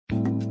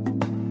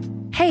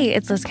Hey,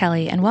 it's Liz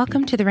Kelly, and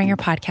welcome to the Ringer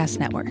Podcast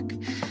Network.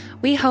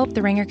 We hope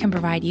the Ringer can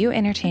provide you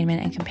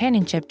entertainment and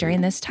companionship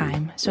during this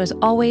time. So as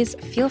always,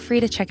 feel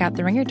free to check out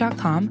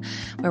theringer.com,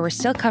 where we're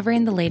still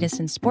covering the latest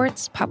in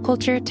sports, pop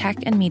culture, tech,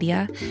 and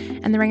media.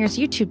 And the Ringer's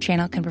YouTube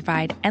channel can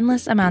provide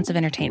endless amounts of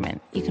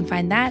entertainment. You can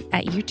find that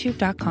at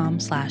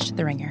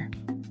youtube.com/theringer.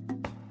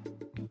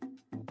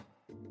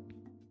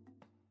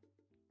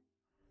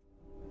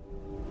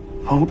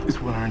 Hope is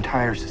what our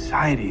entire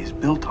society is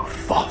built on.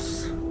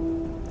 False.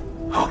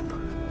 Hope.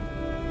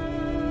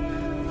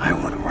 I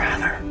would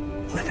rather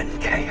live in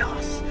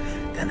chaos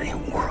than a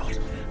world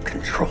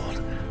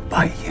controlled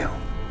by you.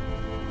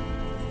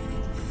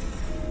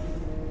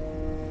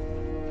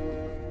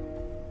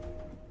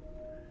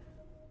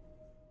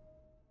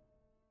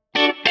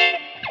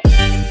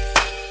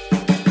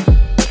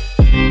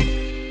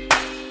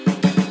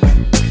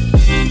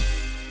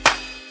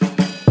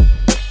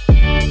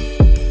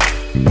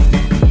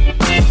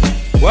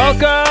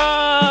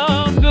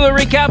 Welcome to the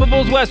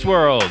Recapables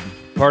Westworld,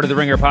 part of the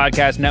Ringer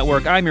Podcast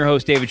Network. I'm your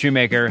host, David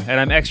Shoemaker, and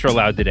I'm extra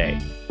loud today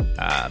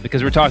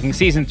because we're talking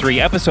Season 3,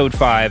 Episode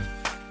 5,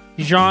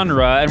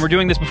 genre, and we're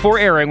doing this before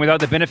airing without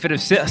the benefit of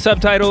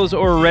subtitles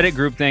or Reddit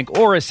groupthink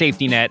or a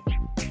safety net.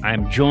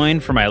 I'm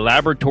joined for my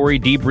laboratory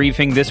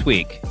debriefing this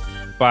week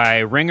by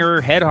Ringer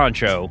head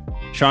honcho,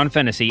 Sean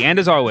Fennessy, and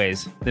as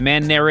always, the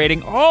man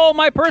narrating all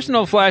my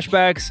personal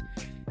flashbacks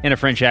in a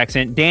French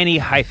accent, Danny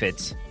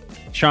Heifetz.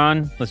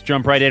 Sean, let's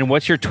jump right in.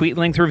 What's your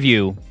tweet-length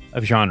review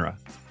of genre?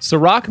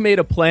 Sirach made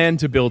a plan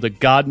to build a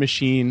god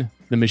machine.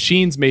 The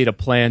machines made a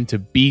plan to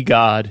be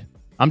God.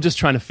 I'm just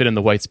trying to fit in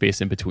the white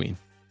space in between.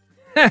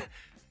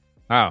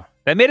 Wow,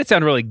 that made it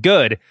sound really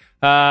good.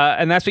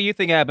 And that's what you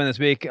think happened this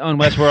week on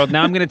Westworld.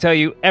 Now I'm going to tell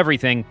you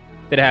everything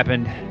that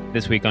happened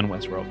this week on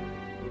Westworld.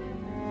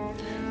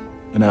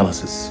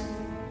 Analysis.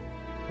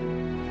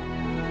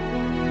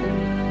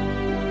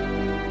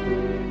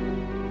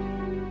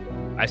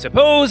 I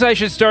suppose I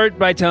should start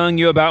by telling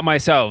you about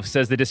myself,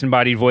 says the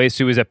disembodied voice,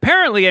 who is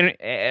apparently an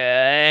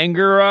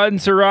anger on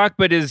Sirach,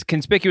 but is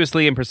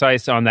conspicuously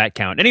imprecise on that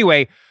count.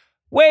 Anyway,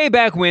 way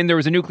back when there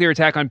was a nuclear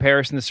attack on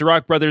Paris and the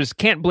Sirach brothers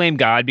can't blame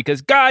God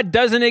because God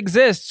doesn't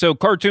exist. So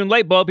cartoon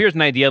light bulb, here's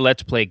an idea,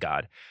 let's play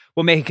God.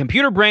 We'll make a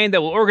computer brain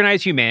that will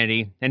organize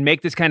humanity and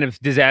make this kind of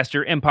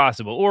disaster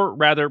impossible, or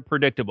rather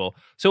predictable.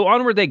 So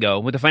onward they go,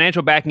 with the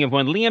financial backing of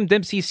one Liam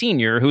Dempsey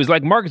Sr., who is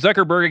like Mark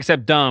Zuckerberg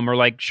except dumb, or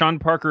like Sean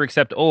Parker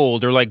except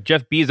old, or like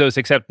Jeff Bezos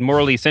except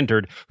morally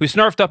centered, who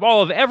snarfed up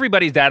all of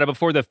everybody's data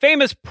before the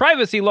famous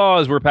privacy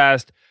laws were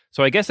passed.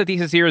 So I guess the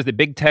thesis here is that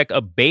big tech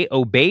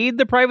obeyed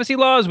the privacy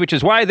laws, which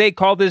is why they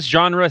call this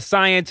genre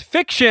science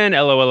fiction,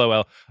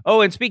 LOLOL.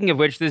 Oh, and speaking of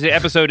which, this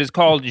episode is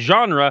called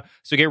Genre,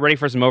 so get ready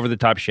for some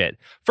over-the-top shit.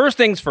 First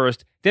things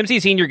first, Dempsey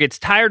Sr. gets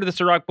tired of the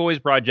Sirach Boys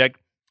project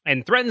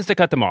and threatens to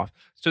cut them off.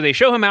 So they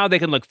show him how they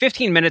can look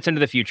 15 minutes into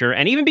the future,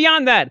 and even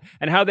beyond that,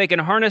 and how they can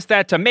harness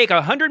that to make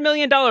 $100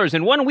 million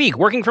in 1 week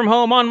working from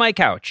home on my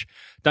couch.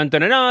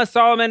 Dun-dun-dun-dun,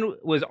 Solomon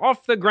was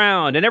off the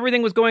ground, and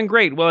everything was going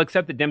great. Well,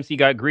 except that Dempsey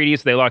got greedy,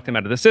 so they locked him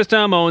out of the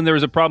system. Oh, and there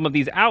was a problem with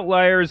these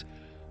outliers,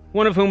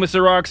 one of whom was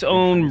Sirach's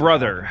own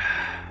brother.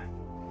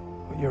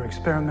 You're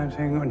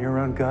experimenting on your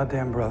own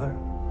goddamn brother?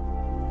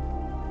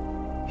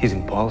 He's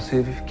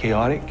impulsive,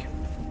 chaotic.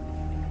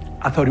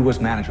 I thought he was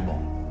manageable.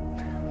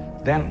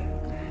 Then,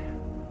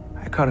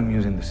 I caught him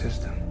using the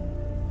system.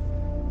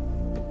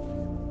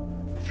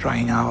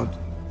 Trying out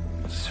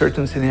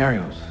certain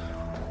scenarios.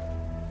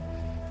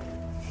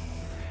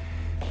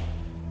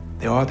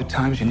 There are the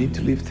times you need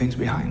to leave things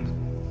behind.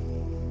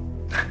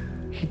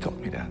 He taught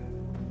me that.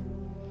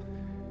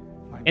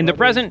 In the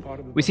present,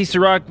 we see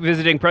Sirach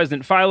visiting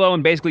President Philo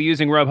and basically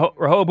using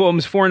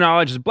Rehoboam's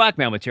foreknowledge as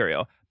blackmail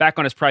material. Back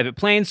on his private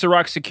plane,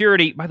 Sirach's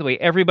security, by the way,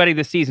 everybody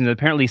this season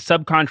apparently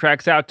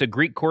subcontracts out to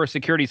Greek Core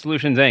Security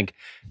Solutions, Inc.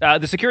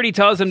 The security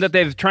tells him that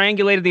they've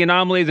triangulated the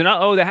anomalies and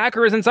the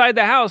hacker is inside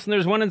the house and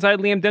there's one inside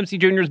Liam Dempsey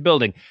Jr.'s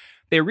building.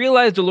 They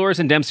realize Dolores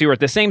and Dempsey were at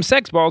the same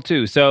sex ball,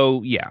 too,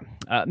 so yeah.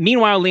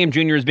 Meanwhile, Liam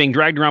Jr. is being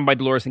dragged around by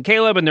Dolores and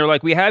Caleb, and they're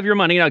like, we have your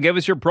money, now give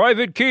us your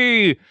private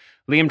key.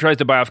 Liam tries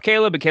to buy off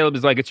Caleb, but Caleb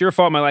is like, it's your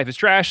fault, my life is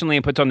trash, and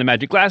Liam puts on the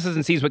magic glasses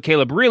and sees what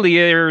Caleb really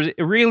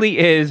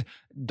is,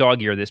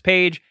 dog ear this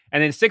page,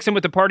 and then sticks him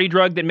with the party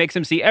drug that makes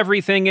him see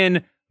everything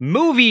in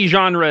movie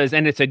genres,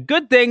 and it's a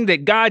good thing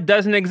that God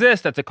doesn't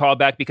exist. That's a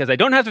callback, because I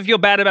don't have to feel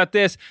bad about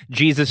this.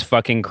 Jesus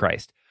fucking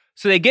Christ.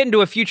 So they get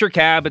into a future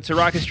cab, but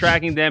Sirach is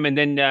tracking them, and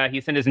then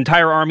he sent his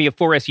entire army of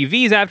 4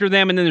 SUVs after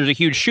them, and then there's a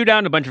huge shootout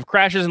and a bunch of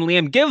crashes, and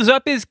Liam gives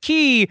up his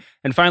key,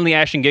 and finally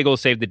Ash and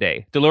Giggles save the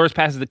day. Dolores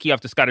passes the key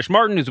off to Scottish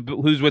Martin,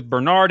 who's with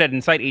Bernard at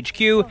Insight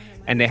HQ,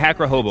 and they hack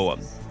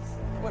Rehoboam.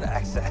 What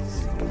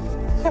access?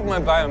 You have my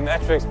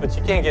biometrics, but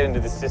you can't get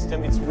into the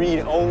system. It's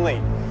read-only,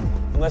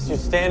 unless you're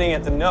standing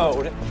at the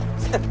node.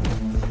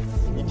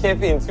 You can't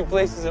be in 2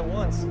 places at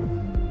once.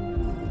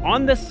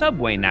 On the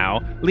subway now,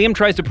 Liam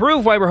tries to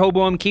prove why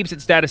Rehoboam keeps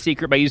its data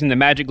secret by using the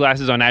magic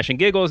glasses on Ash and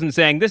Giggles and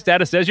saying, this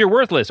data says you're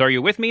worthless. Are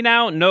you with me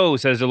now? No,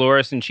 says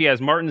Dolores, and she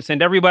has Martin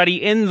send everybody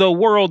in the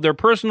world their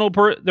personal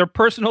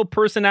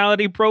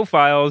personality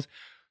profiles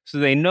so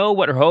they know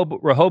what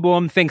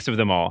Rehoboam thinks of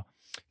them all.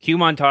 Cue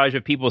montage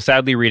of people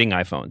sadly reading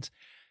iPhones.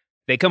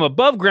 They come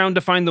above ground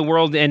to find the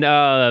world in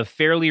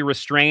fairly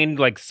restrained,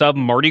 like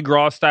sub-Mardi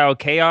Gras style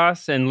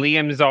chaos, and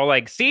Liam's all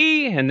like,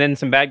 see? And then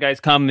some bad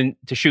guys come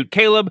to shoot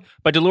Caleb,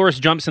 but Dolores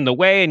jumps in the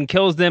way and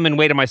kills them, and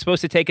wait, am I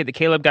supposed to take it that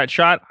Caleb got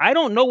shot? I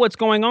don't know what's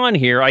going on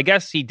here. I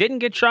guess he didn't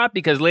get shot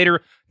because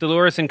later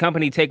Dolores and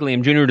company take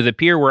Liam Jr. to the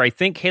pier where I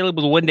think Caleb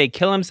will one day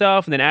kill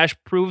himself, and then Ash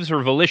proves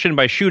her volition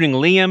by shooting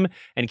Liam,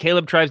 and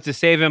Caleb tries to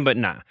save him, but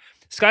nah.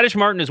 Scottish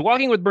Martin is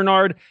walking with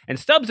Bernard, and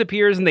Stubbs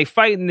appears, and they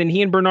fight, and then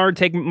he and Bernard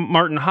take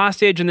Martin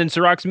hostage, and then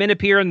Sirach's men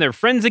appear, and they're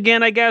friends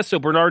again, I guess, so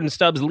Bernard and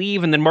Stubbs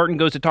leave, and then Martin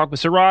goes to talk with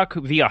Sirach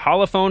via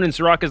holophone, and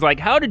Sirach is like,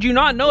 how did you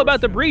not know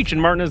about the breach?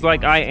 And Martin is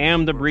like, I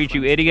am the breach,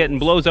 you idiot, and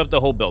blows up the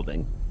whole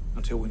building.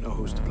 Until we know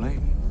who's to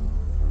blame.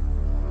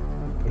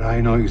 But I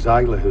know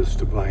exactly who's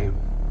to blame.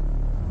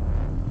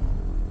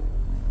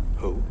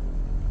 Who?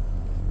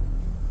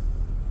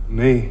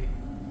 Me.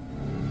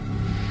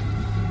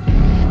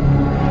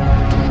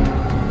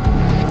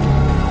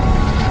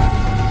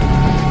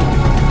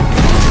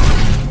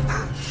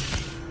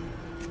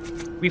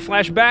 We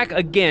flash back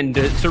again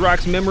to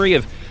Sirach's memory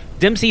of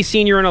Dempsey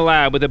Sr. in a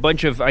lab with a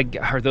bunch of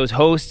those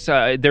hosts.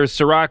 There's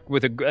Sirach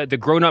with the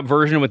grown-up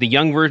version with the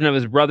young version of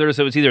his brother,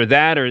 so it's either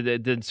that or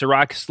the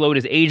Sirach slowed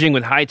his aging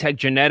with high-tech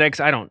genetics.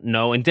 I don't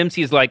know. And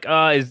Dempsey's like,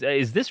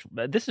 is this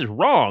is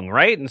wrong,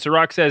 right? And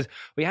Sirach says,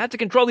 we had to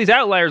control these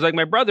outliers like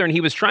my brother, and he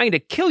was trying to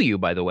kill you,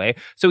 by the way.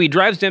 So he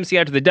drives Dempsey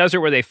out to the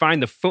desert where they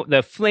find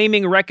the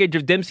flaming wreckage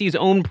of Dempsey's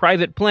own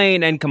private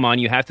plane, and come on,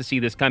 you have to see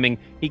this coming.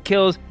 He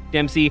kills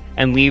Dempsey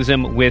and leaves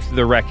him with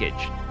the wreckage.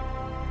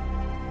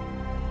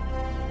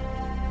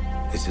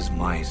 This is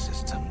my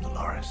system,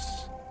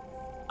 Dolores.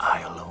 I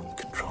alone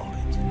control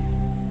it.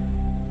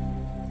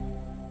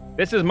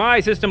 This is my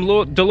system,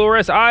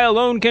 Dolores. I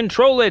alone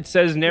control it,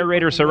 says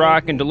narrator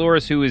Sirach, and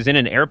Dolores, who is in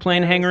an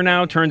airplane hangar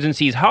now, turns and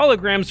sees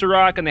hologram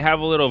Sirach, and they have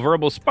a little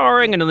verbal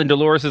sparring, and then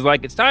Dolores is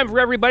like, it's time for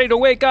everybody to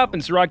wake up,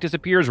 and Sirach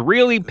disappears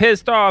really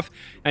pissed off,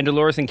 and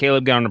Dolores and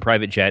Caleb get on a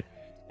private jet,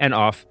 and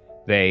off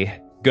they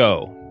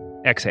go.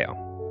 Exhale.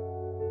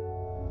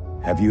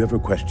 Have you ever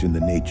questioned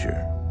the nature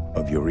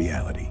of your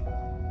reality?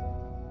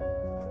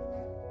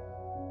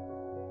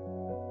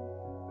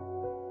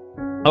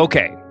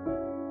 Okay.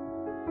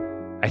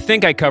 I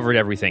think I covered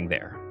everything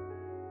there.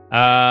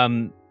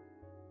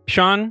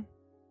 Sean,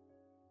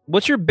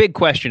 what's your big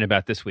question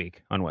about this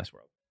week on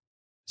Westworld?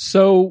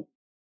 So,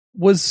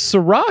 was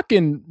Sirach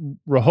and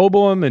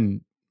Rehoboam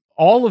and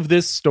all of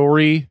this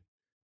story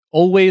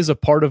always a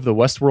part of the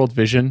Westworld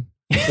vision?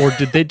 Or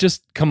did they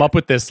just come up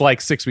with this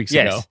like 6 weeks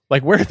ago?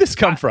 Like, where did this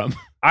come from?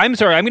 I'm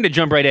sorry, I'm going to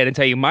jump right in and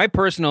tell you my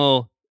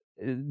personal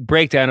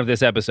breakdown of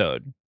this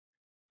episode.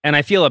 And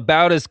I feel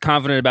about as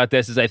confident about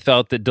this as I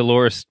felt that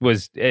Dolores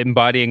was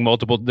embodying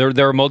multiple... There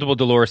were multiple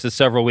Doloreses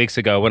several weeks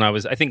ago when I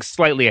was, I think,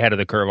 slightly ahead of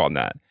the curve on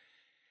that.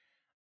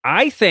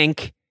 I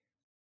think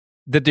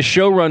that the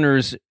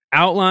showrunners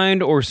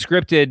outlined or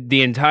scripted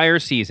the entire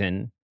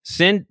season,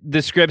 sent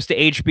the scripts to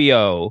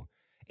HBO.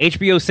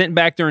 HBO sent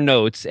back their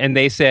notes, and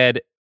they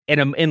said,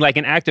 in like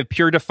an act of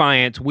pure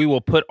defiance, we will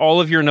put all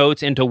of your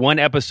notes into one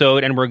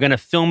episode, and we're going to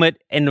film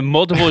it in a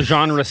multiple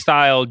genre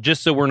style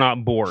just so we're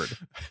not bored.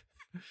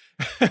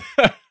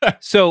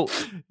 So,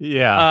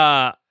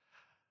 yeah,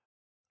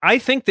 I do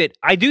think that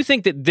I do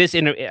think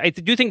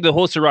the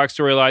whole Sirach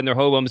storyline, the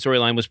Rehoboam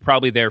storyline, was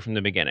probably there from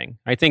the beginning.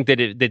 I think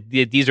that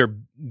these are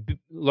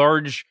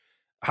large,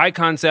 high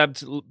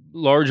concept,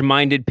 large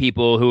minded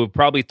people who have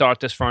probably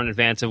thought this far in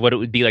advance of what it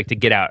would be like to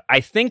get out.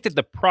 I think that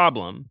the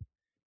problem,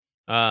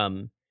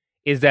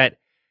 is that,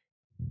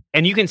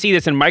 and you can see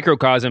this in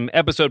microcosm,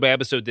 episode by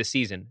episode this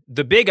season.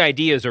 The big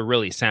ideas are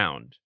really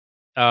sound.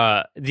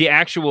 The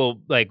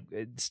actual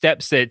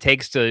steps that it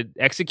takes to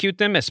execute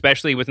them,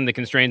 especially within the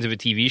constraints of a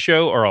TV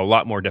show, are a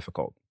lot more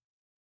difficult.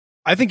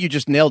 I think you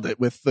just nailed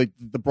it with the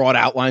broad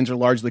outlines are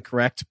largely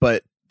correct,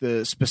 but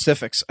the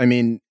specifics, I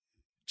mean,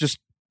 just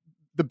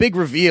the big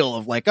reveal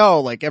of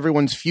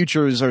everyone's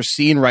futures are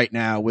seen right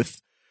now with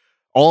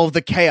all of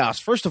the chaos.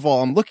 First of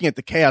all, I'm looking at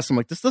the chaos. I'm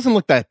like, this doesn't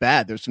look that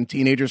bad. There's some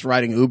teenagers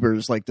riding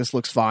Ubers. Like, this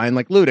looks fine.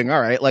 Like, looting.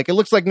 All right. Like, it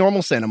looks like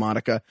normal Santa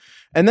Monica.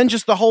 And then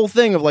just the whole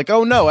thing of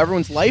oh no,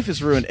 everyone's life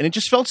is ruined. And it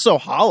just felt so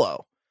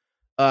hollow.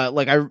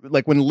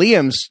 When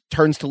Liam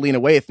turns to Lena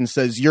Waithe and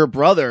says, your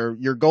brother,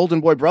 your golden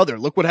boy brother,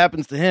 look what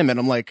happens to him. And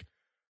I'm like,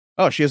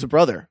 oh, she has a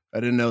brother. I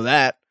didn't know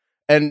that.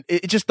 And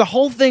it just, the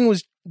whole thing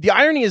was, the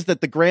irony is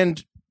that the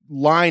grand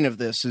line of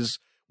this is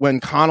when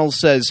Connell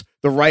says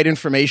the right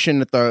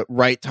information at the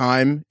right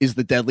time is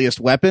the deadliest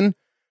weapon.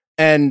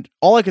 And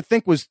all I could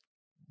think was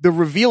the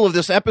reveal of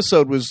this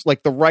episode was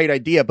the right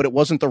idea, but it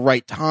wasn't the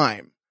right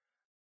time.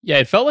 Yeah,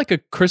 it felt like a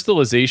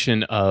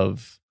crystallization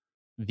of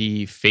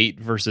the fate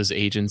versus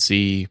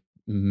agency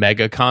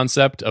mega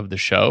concept of the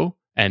show.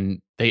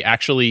 And they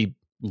actually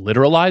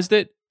literalized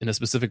it in a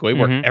specific way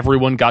where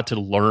everyone got to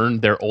learn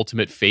their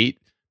ultimate fate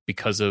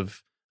because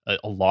of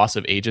a loss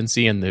of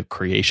agency and the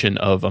creation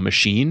of a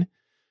machine.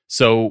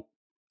 So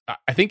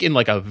I think in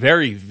a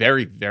very,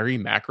 very, very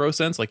macro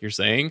sense, like you're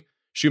saying,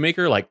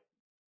 Shoemaker, like,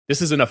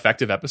 this is an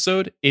effective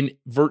episode. In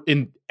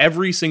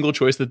every single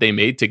choice that they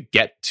made to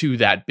get to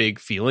that big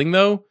feeling,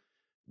 though,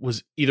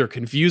 was either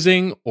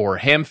confusing or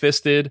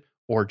ham-fisted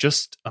or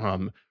just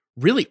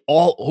really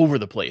all over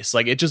the place.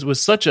 Like, it just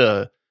was such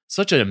a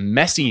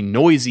messy,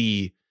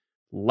 noisy,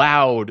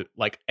 loud,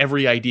 like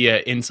every idea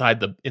in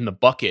the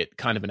bucket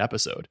kind of an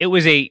episode.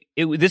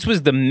 This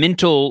was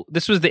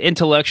the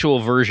intellectual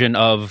version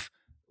of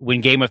when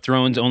Game of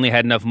Thrones only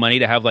had enough money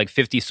to have like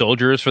 50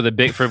 soldiers for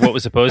what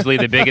was supposedly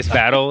the biggest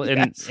battle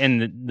in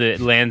the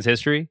land's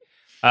history.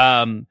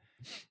 The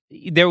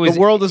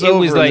world is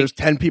over. And there's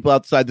 10 people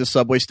outside the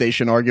subway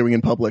station arguing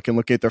in public and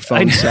looking at their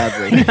phones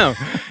sadly. No,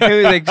 it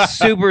was like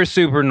super,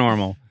 super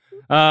normal.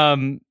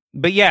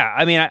 But yeah,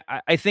 I mean,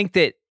 I think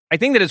that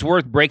it's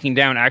worth breaking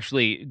down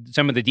actually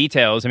some of the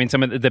details. I mean,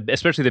 some of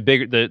especially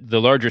the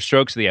larger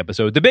strokes of the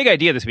episode. The big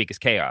idea this week is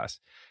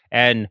chaos,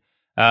 and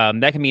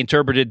that can be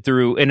interpreted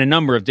in a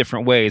number of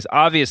different ways.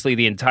 Obviously,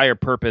 the entire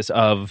purpose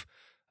of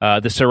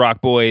the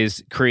Sirach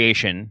boys'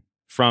 creation,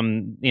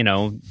 from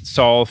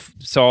Saul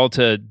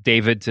to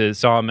David to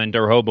Solomon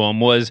to Rehoboam,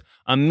 was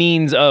a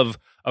means of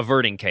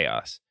averting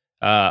chaos.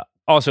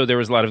 Also, there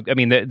was a lot of,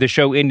 the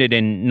show ended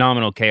in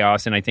nominal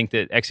chaos, and I think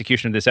the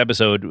execution of this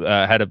episode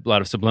had a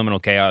lot of subliminal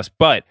chaos.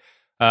 But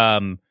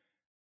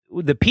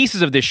the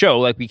pieces of this show,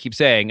 like we keep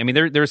saying,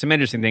 there are some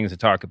interesting things to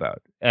talk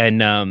about.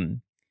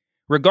 And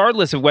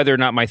regardless of whether or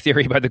not my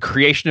theory about the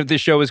creation of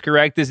this show is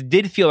correct, this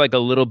did feel like a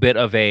little bit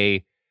of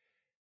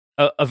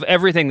of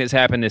everything that's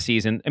happened this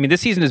season. I mean,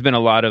 this season has been a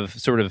lot of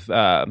sort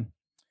of,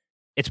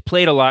 it's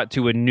played a lot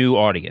to a new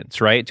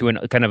audience, right? To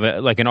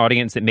an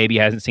audience that maybe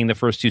hasn't seen the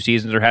first two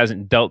seasons or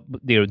hasn't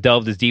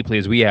delved as deeply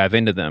as we have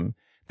into them.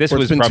 This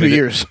was been probably 2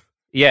 years.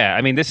 Yeah,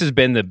 I mean, this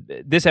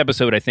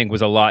episode I think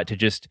was a lot to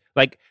just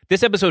like,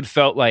 this episode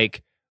felt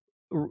like,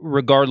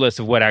 regardless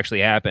of what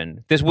actually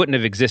happened, this wouldn't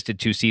have existed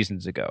 2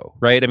 seasons ago,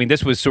 right? I mean,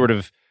 this was sort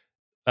of,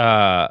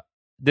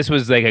 this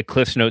was like a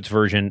Cliff's Notes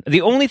version.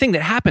 The only thing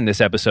that happened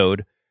this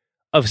episode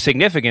of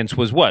significance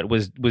was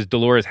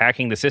Dolores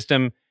hacking the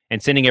system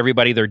and sending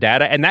everybody their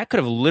data, and that could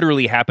have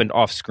literally happened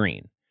off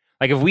screen.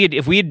 Like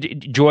if we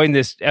had joined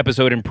this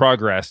episode in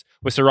progress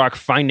with Sirach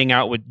finding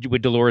out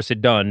what Dolores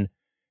had done,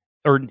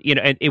 or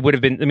it would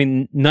have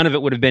been. None of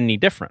it would have been any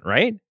different,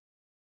 right?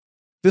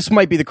 This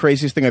might be the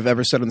craziest thing I've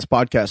ever said on this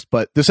podcast,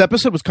 but this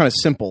episode was kind of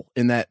simple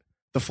in that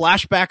the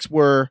flashbacks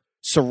were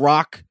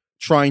Sirach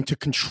trying to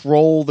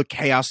control the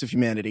chaos of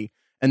humanity,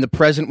 and the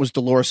present was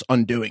Dolores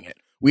undoing it.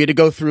 We had to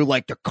go through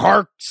like the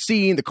car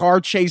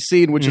chase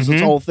scene, which is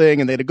its whole thing,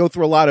 and they had to go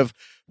through a lot of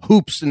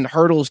hoops and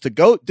hurdles to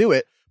go do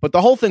it. But the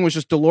whole thing was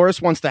just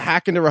Dolores wants to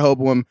hack into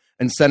Rehoboam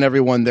and send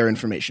everyone their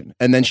information.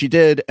 And then she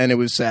did, and it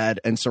was sad,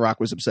 and Sirach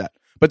was upset.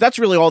 But that's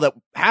really all that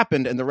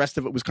happened, and the rest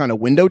of it was kind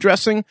of window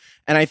dressing.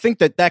 And I think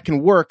that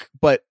can work,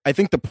 but I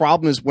think the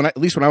problem is, at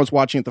least when I was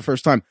watching it the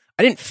first time,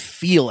 I didn't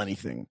feel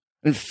anything.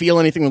 I didn't feel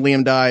anything when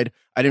Liam died.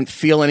 I didn't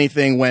feel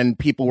anything when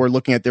people were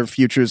looking at their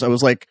futures. I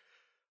was like,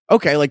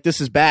 okay, like this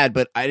is bad,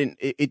 but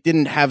it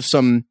didn't have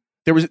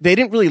they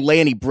didn't really lay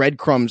any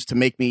breadcrumbs to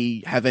make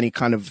me have any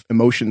kind of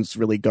emotions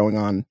really going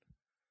on.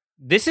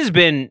 This has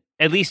been,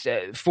 at least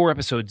 4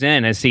 episodes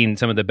in, has seen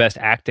some of the best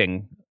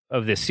acting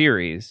of this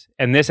series,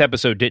 and this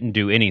episode didn't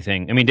do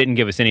anything. Didn't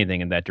give us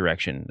anything in that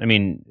direction.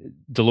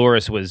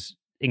 Dolores was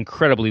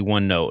incredibly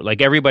one note.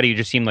 Like everybody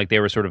just seemed like they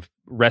were sort of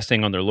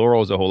resting on their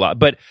laurels a whole lot.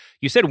 But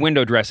you said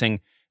window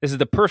dressing. This is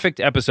the perfect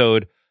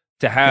episode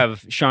to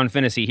have Sean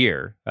Fennessy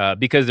here,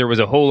 because there was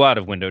a whole lot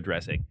of window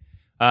dressing.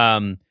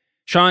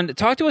 Sean,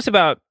 talk to us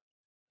about,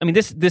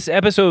 this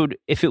episode,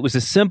 if it was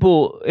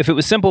simple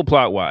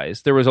plot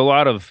wise, there was a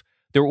lot of,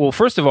 well,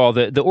 first of all,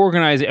 the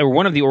organizing, or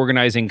one of the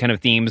organizing kind of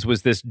themes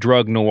was this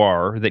drug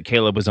noir that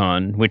Caleb was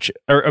on,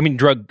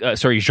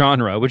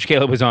 genre, which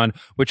Caleb was on,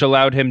 which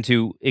allowed him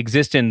to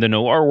exist in the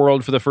noir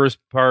world for the first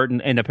part,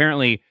 and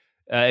apparently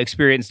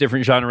experience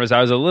different genres.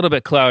 I was a little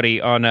bit cloudy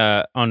on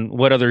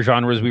what other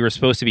genres we were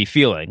supposed to be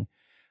feeling.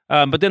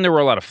 But then there were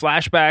a lot of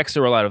flashbacks.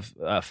 There were a lot of,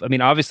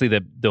 obviously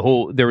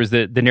there was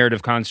the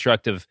narrative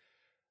construct of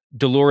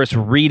Dolores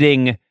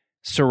reading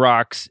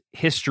Sirach's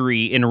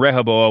history in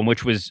Rehoboam,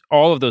 which was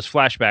all of those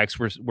flashbacks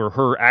were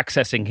her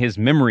accessing his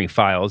memory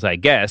files, I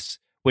guess,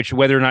 which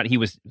whether or not he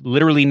was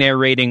literally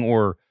narrating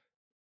or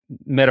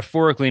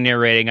metaphorically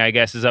narrating, I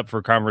guess, is up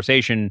for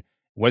conversation.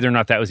 Whether or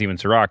not that was even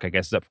Sirach, I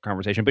guess, is up for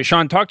conversation. But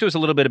Sean, talk to us a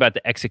little bit about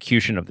the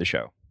execution of the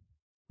show.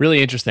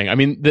 Really interesting.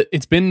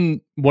 It's been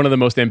one of the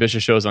most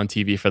ambitious shows on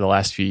TV for the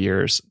last few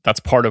years.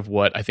 That's part of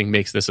what I think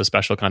makes this a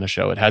special kind of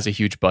show. It has a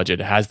huge budget.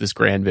 It has this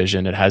grand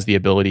vision. It has the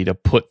ability to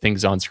put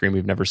things on screen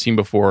we've never seen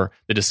before.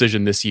 The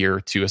decision this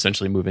year to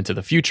essentially move into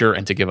the future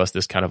and to give us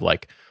this kind of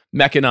like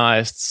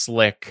mechanized,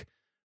 slick,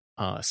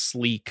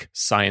 sleek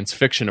science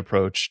fiction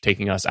approach,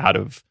 taking us out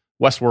of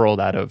Westworld,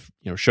 out of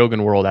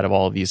Shogun World, out of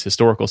all of these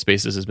historical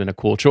spaces has been a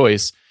cool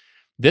choice.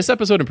 This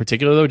episode in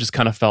particular, though, just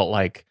kind of felt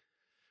like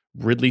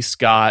Ridley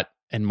Scott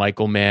and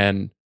Michael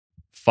Mann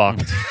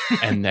fucked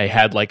and they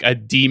had like a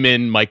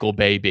demon Michael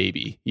Bay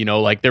baby. You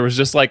know, like there was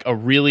just like a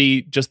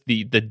really just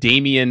the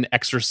Damien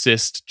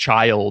exorcist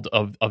child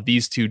of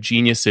these two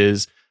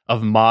geniuses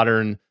of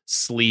modern,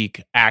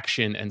 sleek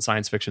action and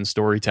science fiction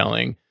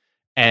storytelling.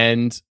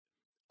 And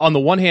on the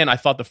one hand, I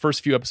thought the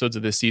first few episodes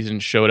of this season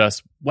showed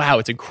us, wow,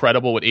 it's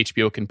incredible what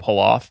HBO can pull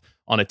off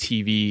on a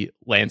TV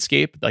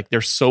landscape. Like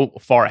they're so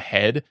far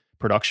ahead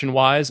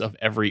production-wise of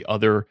every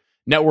other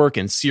network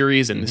and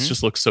series, and this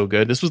just looks so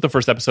good. This was the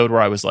first episode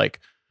where I was like,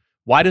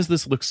 why does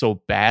this look so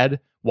bad?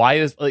 Why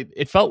is like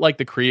it felt like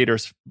the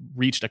creators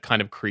reached a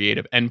kind of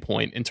creative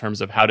endpoint in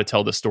terms of how to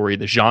tell the story,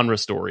 the genre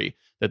story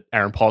that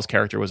Aaron Paul's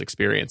character was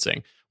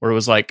experiencing, where it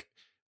was like,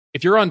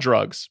 if you're on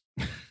drugs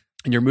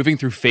and you're moving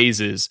through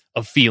phases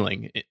of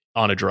feeling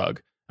on a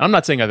drug. I'm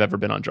not saying I've ever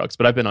been on drugs,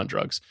 but I've been on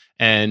drugs.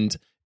 And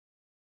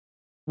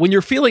when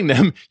you're feeling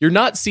them, you're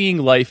not seeing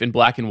life in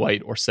black and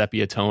white or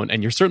sepia tone,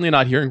 and you're certainly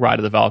not hearing Ride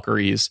of the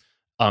Valkyries.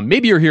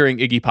 Maybe you're hearing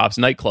Iggy Pop's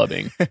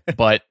Nightclubbing,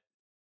 but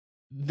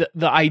the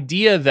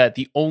idea that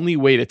the only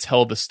way to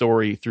tell the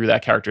story through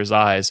that character's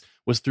eyes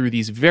was through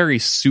these very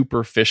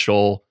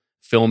superficial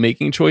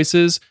filmmaking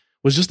choices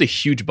was just a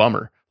huge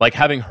bummer. Like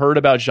having heard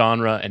about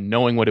genre and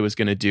knowing what it was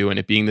going to do and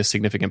it being the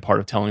significant part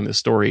of telling the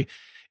story,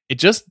 it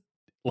just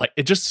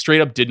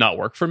straight up did not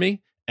work for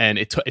me. And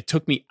it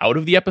took me out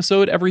of the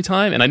episode every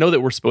time. And I know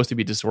that we're supposed to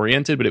be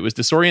disoriented, but it was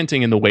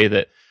disorienting in the way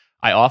that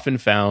I often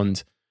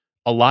found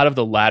a lot of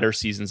the latter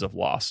seasons of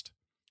Lost,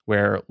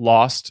 where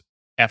Lost,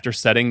 after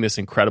setting this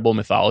incredible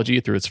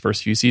mythology through its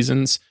first few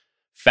seasons,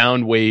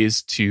 found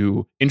ways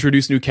to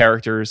introduce new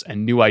characters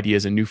and new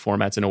ideas and new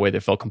formats in a way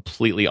that felt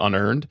completely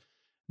unearned.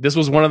 This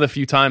was one of the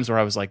few times where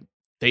I was like,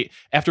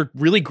 after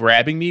really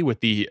grabbing me with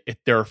the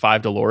There Are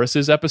Five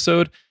Doloreses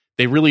episode,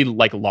 they really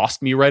like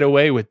lost me right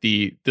away with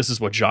the this is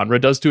what genre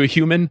does to a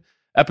human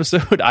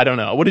episode. I don't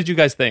know. What did you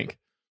guys think?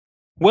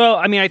 Well,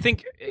 I mean, I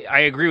think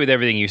I agree with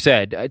everything you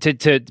said. To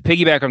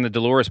piggyback on the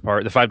Dolores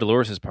part, the Five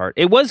Doloreses part,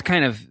 it was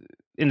kind of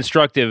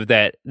instructive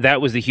that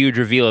was the huge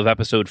reveal of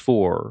episode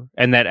 4,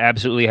 and that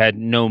absolutely had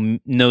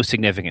no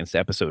significance to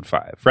episode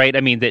 5, right?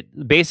 I mean,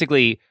 that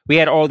basically we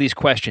had all these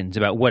questions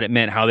about what it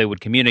meant, how they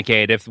would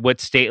communicate, if what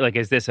state, like,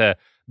 is this a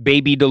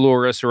baby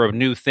Dolores or a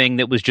new thing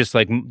that was just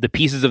like the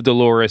pieces of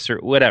Dolores or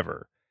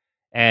whatever.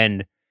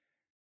 And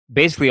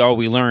basically all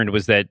we learned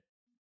was that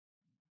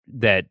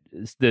the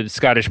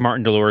Scottish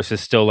Martin Dolores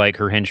is still like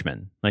her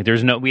henchman. Like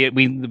there's no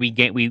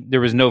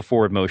there was no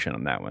forward motion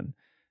on that one.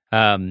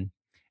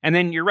 And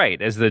then you're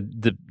right, as I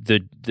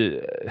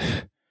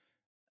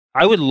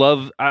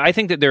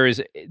think that there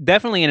is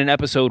definitely in an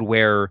episode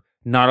where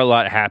not a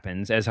lot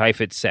happens, as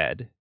Heifetz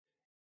said.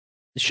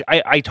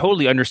 I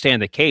totally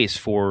understand the case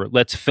for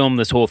let's film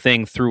this whole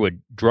thing through a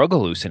drug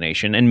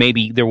hallucination, and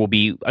maybe there will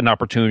be an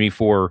opportunity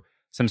for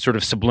some sort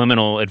of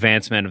subliminal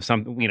advancement of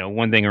some,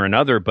 one thing or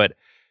another. But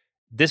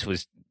this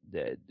was,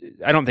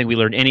 I don't think we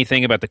learned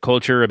anything about the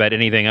culture, about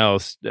anything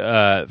else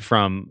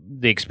from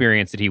the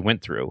experience that he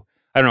went through.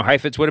 I don't know,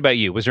 Heifetz, what about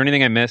you? Was there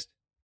anything I missed?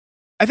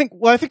 I think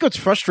what's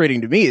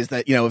frustrating to me is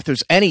that, if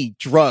there's any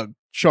drug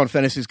Sean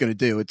Fennessy is going to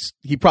do,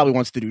 he probably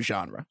wants to do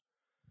genre.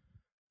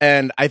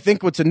 And I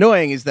think what's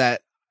annoying is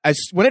that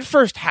when it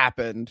first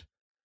happened,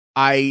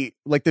 they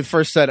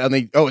first said,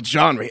 it's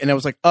genre. And I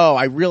was like,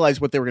 I realized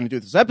what they were going to do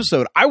with this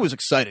episode. I was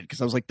excited because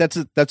I was like, that's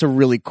a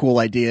really cool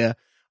idea.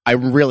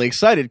 I'm really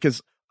excited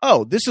because,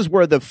 this is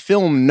where the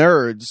film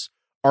nerds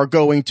are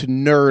going to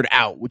nerd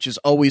out, which is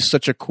always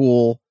such a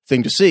cool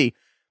thing to see.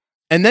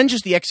 And then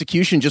just the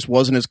execution just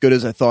wasn't as good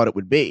as I thought it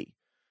would be.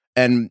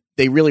 And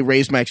they really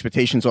raised my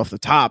expectations off the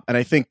top. And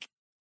I think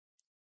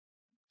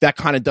that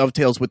kind of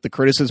dovetails with the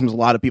criticisms a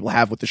lot of people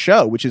have with the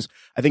show, which is,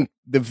 I think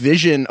the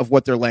vision of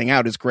what they're laying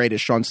out is great.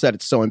 As Sean said,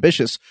 it's so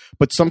ambitious,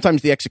 but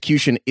sometimes the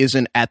execution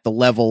isn't at the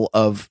level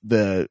of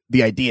the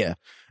idea.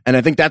 And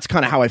I think that's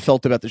kind of how I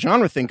felt about the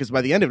genre thing. Cause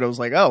by the end of it, I was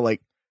like,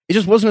 it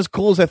just wasn't as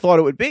cool as I thought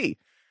it would be.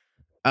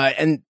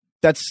 And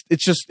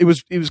it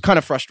was kind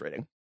of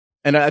frustrating.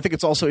 And I think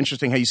it's also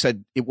interesting how you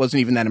said it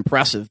wasn't even that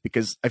impressive,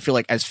 because I feel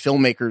like as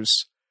filmmakers,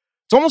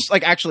 it's almost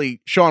like,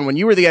 actually, Sean, when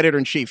you were the editor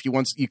in chief, you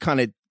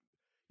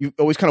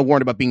always kind of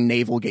warned about being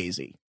navel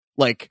gazy,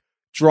 like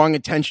drawing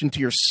attention to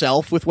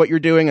yourself with what you're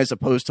doing as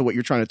opposed to what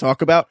you're trying to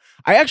talk about.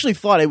 I actually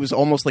thought it was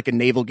almost like a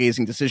navel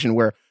gazing decision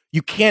where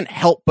you can't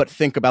help but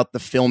think about the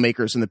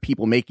filmmakers and the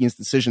people making these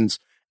decisions.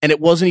 And it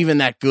wasn't even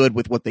that good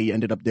with what they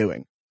ended up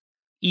doing.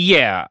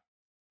 Yeah.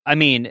 I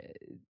mean,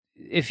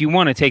 if you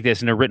want to take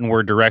this in a written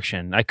word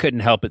direction, I couldn't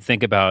help but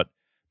think about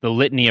the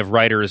litany of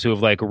writers who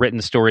have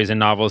written stories and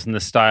novels in the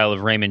style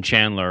of Raymond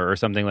Chandler or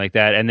something like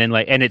that. And then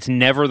and it's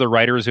never the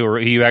writers who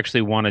you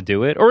actually want to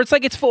do it. Or it's I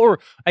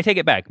take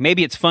it back.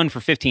 Maybe it's fun for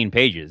 15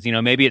 pages,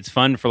 maybe it's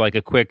fun for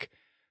a quick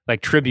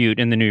tribute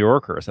in the New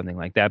Yorker or something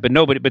like that. But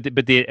no, but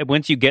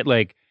once you get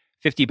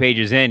 50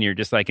 pages in, you're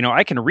just I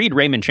can read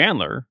Raymond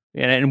Chandler,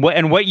 and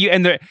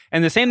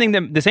the same thing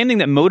that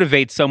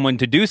motivates someone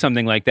to do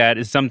something like that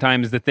is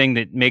sometimes the thing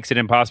that makes it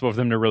impossible for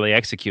them to really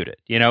execute it,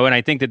 And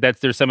I think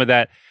there's some of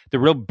that. The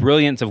real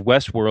brilliance of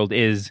Westworld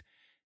is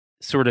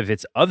sort of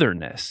its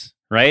otherness,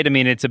 right? I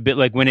mean, it's a bit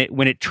like when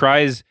it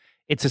tries,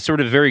 it's a sort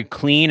of very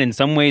clean, in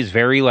some ways,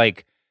 very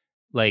like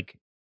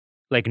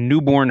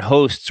newborn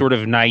host sort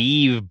of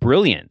naive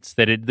brilliance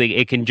that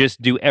it can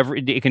just do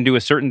it can do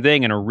a certain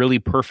thing in a really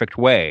perfect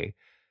way.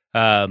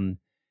 And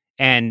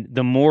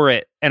the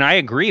more and I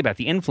agree about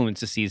the influence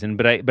this season,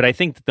 but I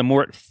think that the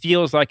more it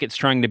feels like it's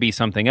trying to be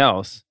something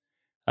else,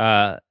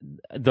 the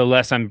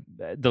less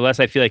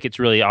I feel like it's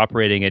really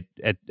operating at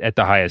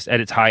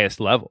its highest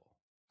level.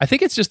 I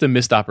think it's just a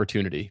missed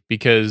opportunity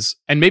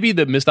and maybe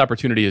the missed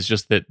opportunity is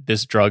just that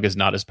this drug is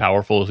not as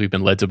powerful as we've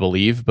been led to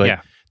believe.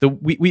 But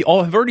we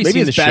all have already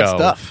seen the show. Bad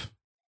stuff.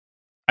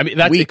 I mean,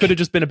 it could have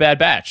just been a bad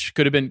batch.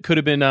 Could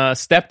have been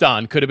stepped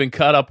on. Could have been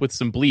cut up with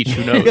some bleach.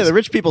 Who knows? Yeah, the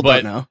rich people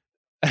don't know.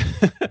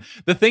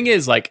 The thing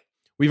is, like,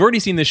 we've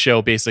already seen this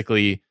show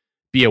basically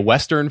be a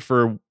Western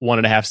for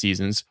 1.5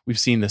 seasons. We've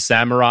seen the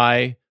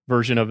samurai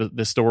version of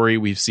the story.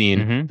 We've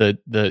seen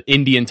the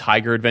Indian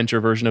tiger adventure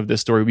version of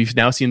this story. We've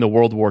now seen the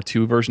World War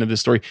II version of this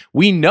story.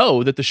 We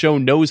know that the show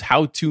knows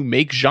how to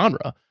make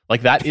genre.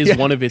 Like, that is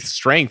one of its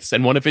strengths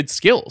and one of its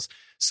skills.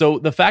 So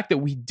the fact that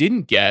we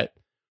didn't get,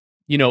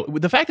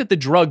 the fact that the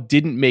drug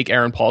didn't make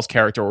Aaron Paul's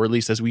character, or at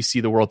least as we see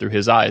the world through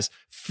his eyes,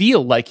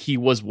 feel like he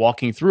was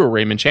walking through a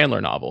Raymond Chandler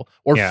novel,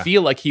 or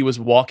feel like he was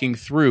walking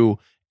through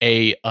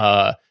a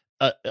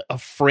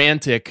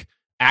frantic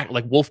act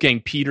like Wolfgang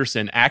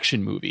Peterson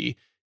action movie,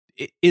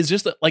 is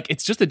just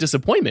it's just a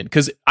disappointment,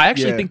 because I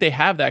actually think they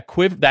have that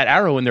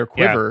arrow in their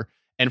quiver.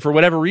 And for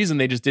whatever reason,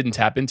 they just didn't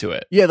tap into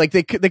it. Yeah, like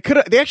they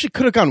actually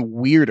could have gone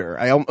weirder.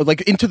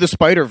 Like Into the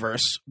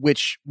Spider-Verse,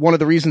 which one of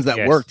the reasons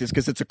that worked is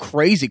because it's a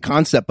crazy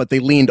concept, but they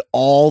leaned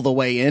all the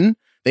way in.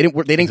 They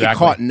didn't get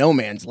caught in no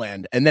man's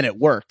land, and then it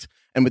worked.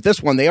 And with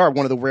this one, they are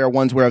one of the rare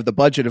ones where have the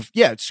budget of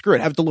screw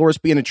it, have Dolores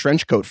be in a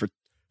trench coat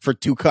for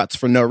 2 cuts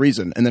for no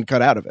reason, and then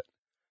cut out of it.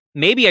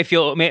 Maybe I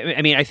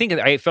think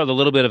I felt a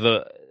little bit of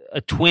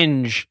a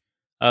twinge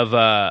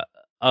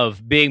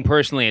of being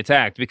personally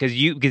attacked because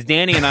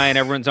Danny and I and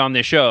everyone's on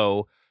this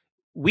show,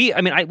 we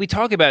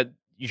talk about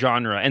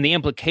genre and the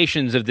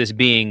implications of this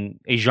being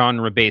a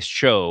genre-based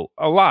show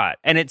a lot,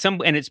 and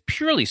it's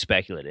purely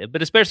speculative.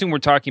 But especially when we're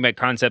talking about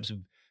concepts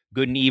of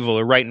good and evil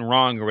or right and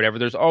wrong or whatever,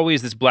 there's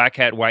always this black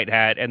hat, white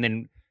hat, and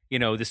then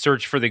the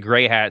search for the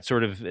gray hat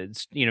sort of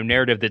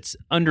narrative that's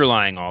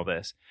underlying all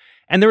this.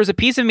 And there was a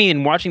piece of me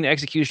in watching the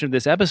execution of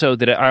this episode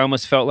that I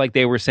almost felt like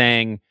they were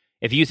saying,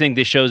 if you think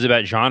this show's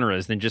about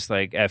genres, then just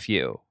like F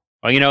you.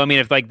 Well,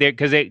 if like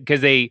because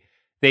they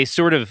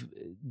sort of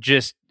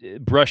just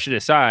brush it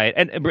aside,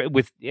 and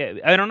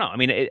I don't know. I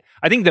mean,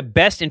 I think the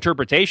best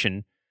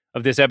interpretation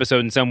of this episode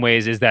in some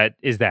ways is that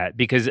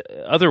because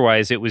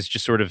otherwise it was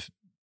just sort of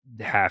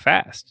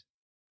half-assed.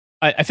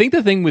 I think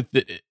the thing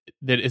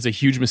that is a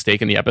huge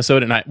mistake in the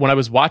episode, and when I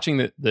was watching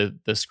the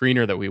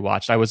screener that we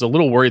watched, I was a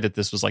little worried that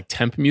this was like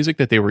temp music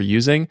that they were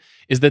using,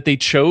 is that they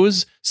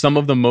chose some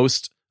of the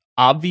most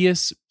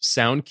obvious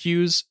sound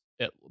cues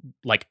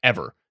like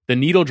ever. The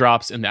needle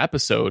drops in the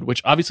episode,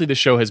 which obviously the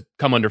show has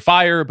come under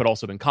fire, but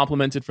also been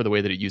complimented for the way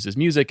that it uses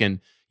music, and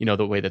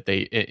the way that they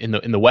in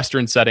the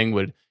Western setting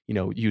would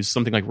use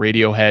something like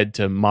Radiohead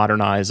to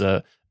modernize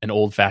an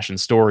old-fashioned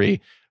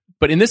story.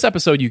 But in this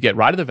episode, you get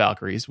Ride of the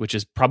Valkyries, which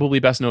is probably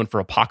best known for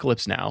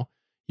Apocalypse Now.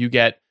 You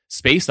get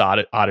Space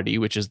Oddity,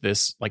 which is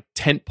this like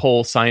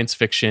tentpole science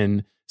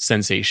fiction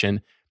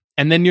sensation,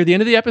 and then near the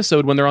end of the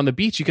episode, when they're on the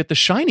beach, you get the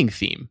Shining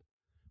theme.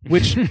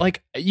 Which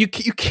like you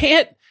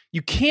can't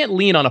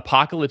lean on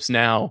Apocalypse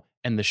Now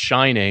and The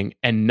Shining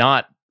and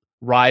not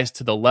rise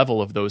to the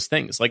level of those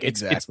things. Like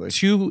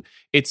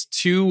it's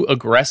too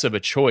aggressive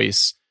a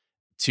choice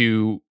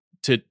to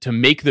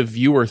make the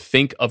viewer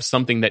think of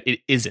something that it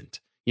isn't.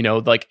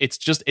 Like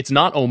it's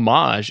not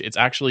homage. It's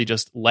actually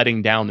just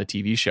letting down the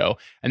TV show.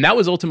 And that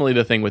was ultimately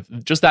the thing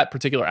with just that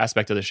particular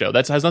aspect of the show.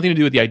 That has nothing to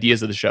do with the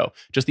ideas of the show.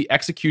 Just the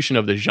execution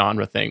of the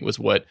genre thing was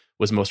what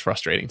was most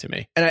frustrating to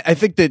me. And I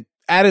think that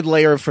added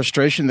layer of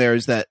frustration there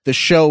is that the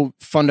show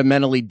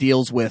fundamentally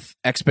deals with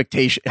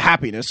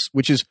happiness,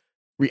 which is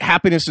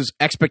happiness is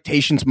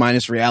expectations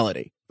minus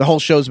reality. The whole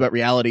show's about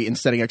reality and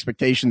setting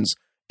expectations,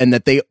 and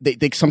that they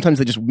sometimes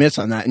they just miss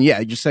on that. And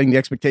you're setting the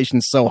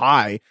expectations so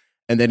high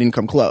and they didn't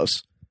come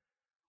close.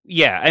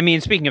 Yeah, I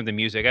mean, speaking of the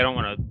music, I don't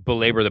want to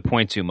belabor the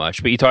point too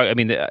much, but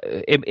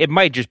it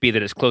might just be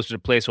that it's closer to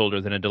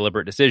placeholder than a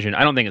deliberate decision.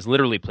 I don't think it's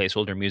literally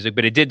placeholder music,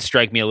 but it did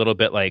strike me a little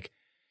bit like,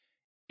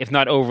 if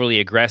not overly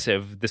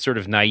aggressive, the sort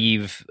of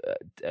naive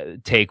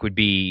take would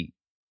be,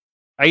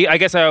 I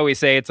guess I always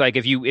say it's like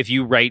if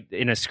you write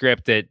in a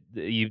script that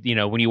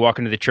when you walk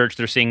into the church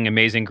they're singing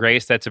Amazing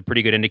Grace, that's a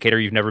pretty good indicator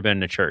you've never been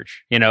in a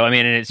church. And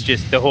it's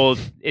just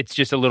it's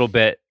just a little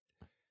bit,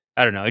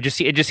 I don't know. It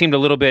just seemed a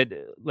little bit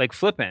like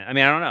flippant. I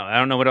mean, I don't know. I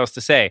don't know what else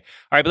to say.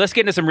 All right, but let's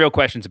get into some real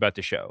questions about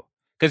the show,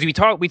 because we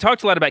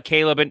talked a lot about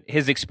Caleb and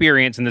his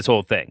experience in this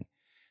whole thing.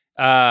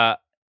 A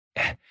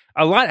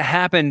lot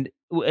happened.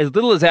 As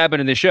little as happened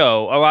in the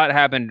show, a lot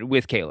happened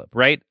with Caleb,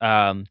 right?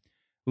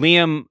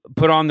 Liam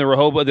put on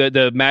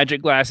the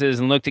magic glasses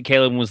and looked at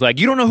Caleb and was like,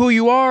 "You don't know who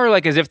you are,"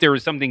 like as if there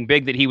was something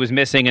big that he was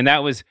missing, and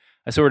that was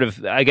a sort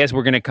of, I guess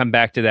we're going to come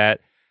back to that.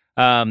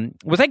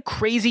 Was I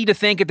crazy to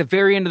think at the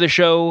very end of the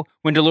show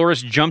when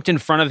Dolores jumped in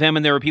front of him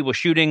and there were people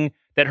shooting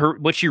that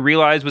what she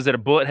realized was that a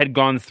bullet had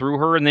gone through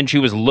her and then she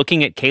was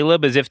looking at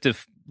Caleb as if to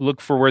look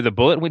for where the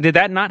bullet went? Did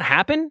that not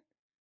happen?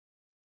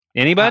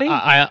 Anybody?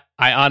 I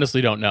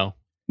honestly don't know.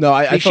 No,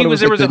 I thought it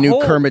was like the new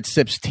whole... Kermit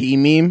Sips tea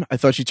meme. I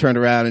thought she turned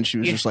around and she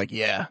was just like,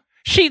 yeah.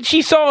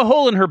 She saw a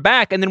hole in her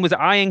back and then was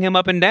eyeing him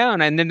up and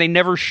down, and then they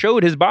never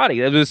showed his body.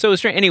 It was so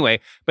strange.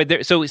 Anyway,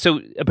 but so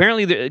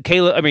apparently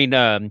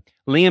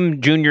Liam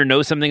Jr.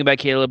 knows something about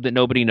Caleb that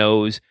nobody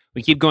knows.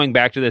 We keep going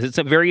back to this. It's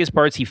at various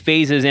parts he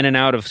phases in and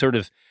out of sort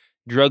of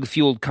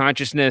drug-fueled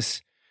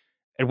consciousness.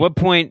 At what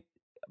point,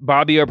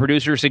 Bobby, our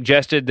producer,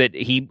 suggested that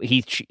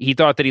he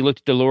thought that he looked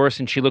at Dolores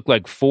and she looked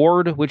like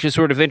Ford, which is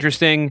sort of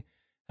interesting.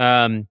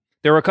 There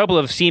were a couple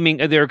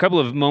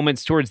of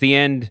moments towards the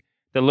end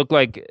that looked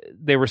like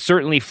they were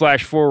certainly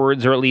flash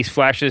forwards, or at least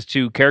flashes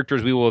to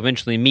characters we will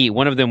eventually meet.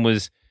 One of them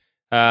was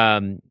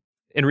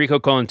Enrico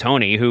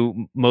Colantoni,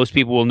 who most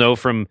people will know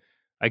from,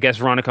 I guess,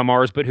 Veronica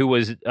Mars, but who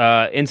was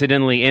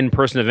incidentally in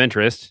Person of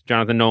Interest,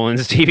 Jonathan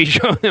Nolan's TV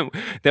show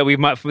that we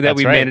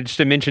managed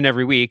to mention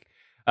every week.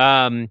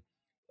 Stand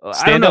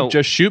up,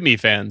 just shoot me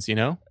fans, you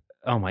know?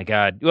 Oh my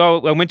God!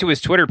 Well, I went to his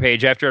Twitter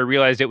page after I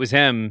realized it was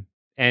him,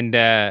 and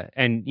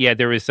yeah,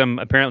 there was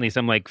apparently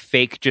some like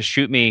fake "just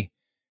shoot me"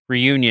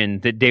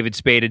 reunion that David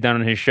Spade had done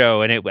on his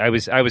show, and I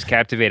was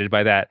captivated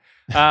by that.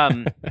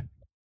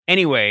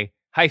 Anyway,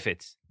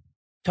 Heifetz,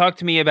 talk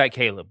to me about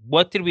Caleb.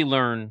 What did we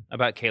learn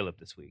about Caleb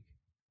this week?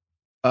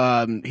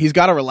 He's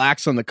got to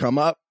relax on the come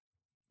up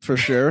for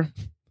sure,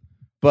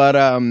 but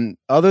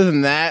other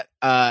than that,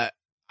 I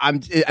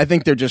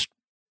think they're just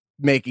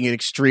making it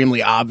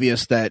extremely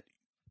obvious that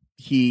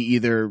he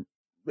either,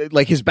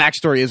 like, his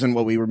backstory isn't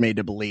what we were made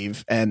to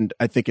believe, and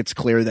I think it's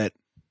clear that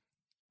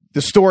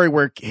the story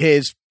where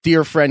his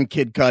dear friend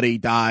Kid Cudi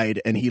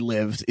died and he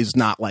lived is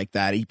not like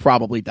that. He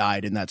probably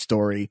died in that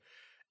story,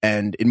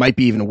 and it might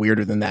be even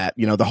weirder than that.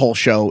 You know, the whole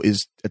show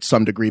is at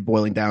some degree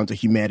boiling down to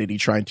humanity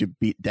trying to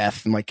beat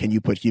death, and like, can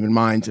you put human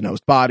minds in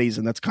host bodies?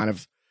 And that's kind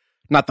of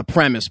not the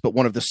premise, but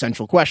one of the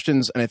central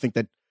questions. And I think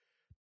that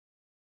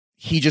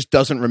he just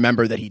doesn't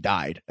remember that he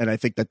died. And I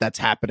think that that's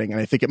happening. And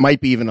I think it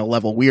might be even a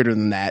level weirder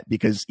than that,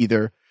 because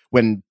they're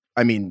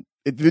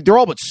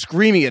all but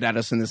screaming it at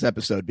us in this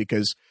episode,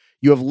 because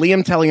you have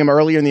Liam telling him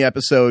earlier in the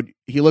episode,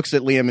 he looks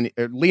at Liam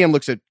and Liam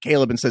looks at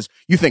Caleb and says,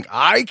 "You think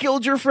I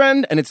killed your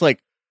friend?" And it's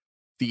like,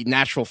 the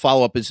natural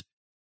follow-up is,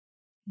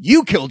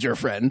 "You killed your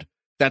friend."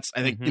 That's,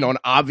 I think, an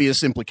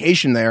obvious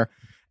implication there.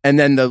 And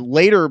then the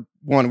later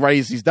one, right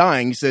as he's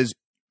dying, he says,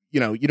 you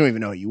don't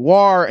even know who you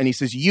are. And he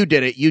says, you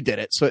did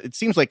it. So it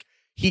seems like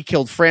he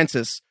killed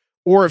Francis.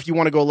 Or if you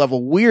want to go a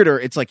level weirder,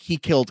 it's like he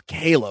killed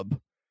Caleb,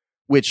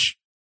 which,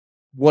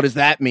 what does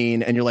that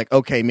mean? And you're like,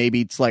 okay,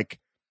 maybe it's like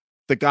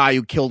the guy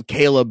who killed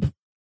Caleb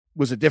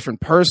was a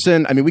different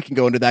person. I mean, we can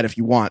go into that if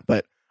you want,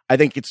 but I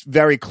think it's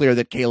very clear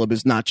that Caleb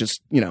is not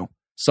just,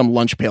 some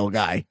lunch pail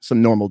guy,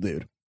 some normal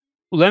dude.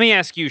 Let me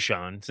ask you,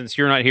 Sean, since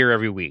you're not here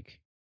every week,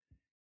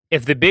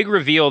 if the big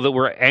reveal that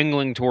we're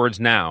angling towards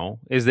now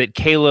is that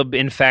Caleb,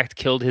 in fact,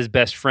 killed his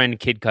best friend,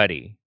 Kid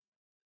Cudi,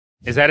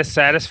 is that a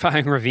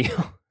satisfying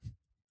reveal?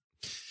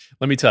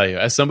 Let me tell you,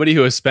 as somebody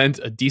who has spent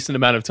a decent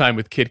amount of time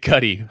with Kid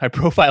Cudi, I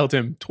profiled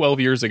him 12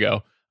 years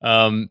ago.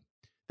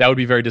 That would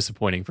be very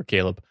disappointing for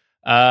Caleb.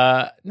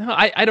 No,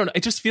 I don't know.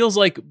 It just feels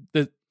like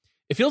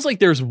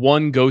there's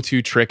one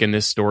go-to trick in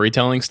this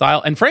storytelling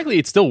style. And frankly,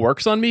 it still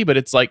works on me, but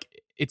it's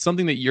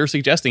something that you're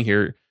suggesting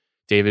here,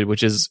 David,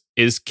 which is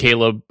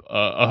Caleb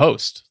a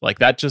host? Like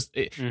that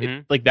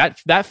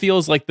that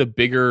feels like the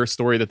bigger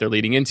story that they're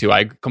leading into.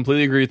 I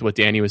completely agree with what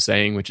Danny was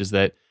saying, which is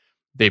that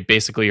they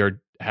basically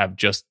have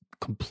just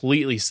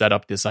completely set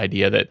up this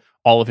idea that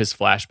all of his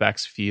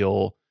flashbacks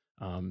feel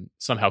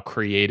somehow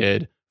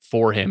created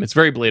for him. It's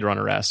very Blade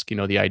Runner-esque,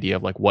 the idea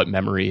of like what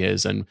memory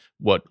is and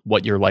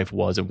what your life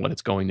was and what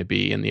it's going to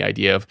be, and the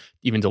idea of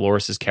even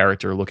Dolores'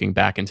 character looking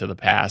back into the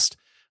past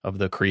of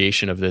the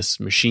creation of this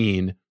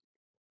machine,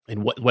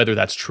 and whether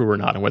that's true or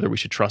not, and whether we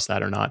should trust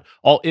that or not.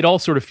 It all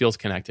sort of feels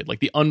connected. Like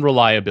the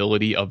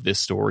unreliability of this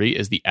story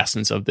is the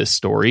essence of this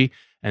story.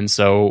 And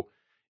so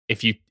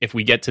if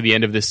we get to the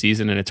end of this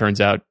season and it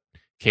turns out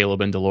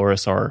Caleb and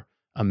Dolores are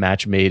a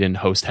match made in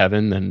host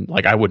heaven, then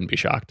like I wouldn't be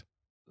shocked.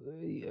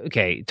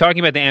 Okay, talking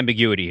about the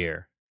ambiguity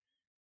here.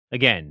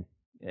 Again,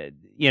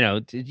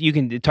 you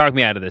can talk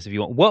me out of this if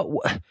you want.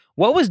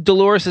 What was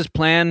Dolores's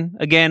plan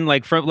again?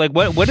 Like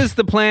what is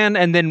the plan?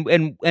 And then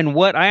and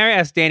what I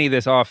asked Danny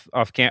this off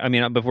cam. I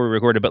mean, before we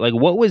recorded, but like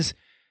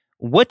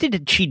what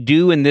did she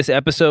do in this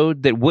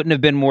episode that wouldn't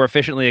have been more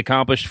efficiently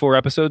accomplished 4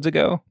 episodes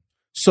ago?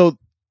 So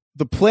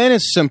the plan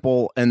is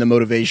simple and the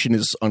motivation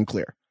is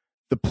unclear.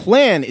 The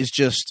plan is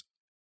just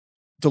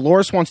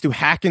Dolores wants to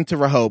hack into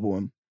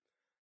Rehoboam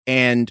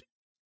and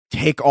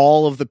take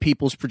all of the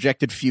people's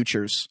projected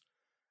futures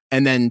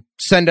and then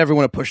send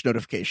everyone a push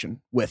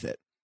notification with it,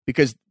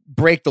 because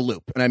break the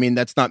loop. And I mean,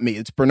 that's not me.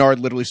 It's Bernard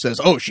literally says,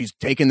 "Oh, she's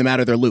taking them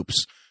out of their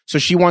loops." So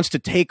she wants to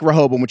take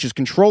Rehoboam, which is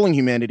controlling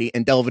humanity,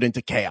 and delve it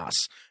into chaos.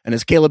 And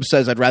as Caleb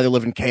says, I'd rather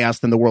live in chaos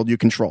than the world you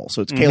control.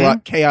 So it's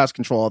chaos,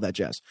 control, all that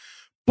jazz.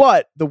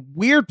 But the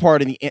weird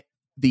part and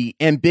the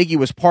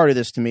ambiguous part of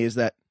this to me is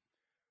that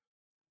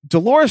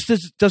Dolores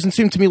doesn't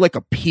seem to me like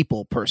a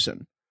people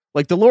person.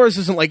 Like Dolores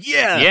isn't like,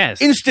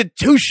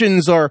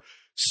 institutions are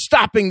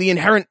stopping the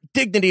inherent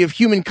dignity of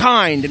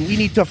humankind and we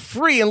need to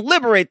free and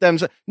liberate them.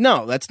 So,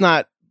 no, that's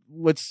not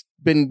we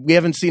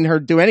haven't seen her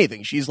do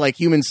anything. She's like,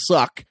 humans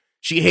suck.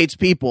 She hates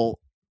people.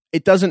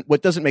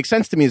 What doesn't make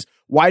sense to me is,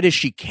 why does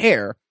she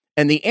care?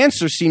 And the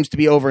answer seems to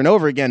be over and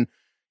over again.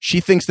 She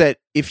thinks that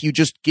if you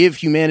just give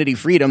humanity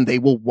freedom, they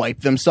will wipe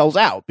themselves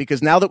out.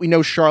 Because now that we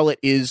know Charlotte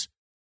is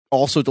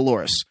also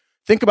Dolores,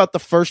 think about the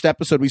first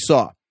episode we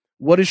saw.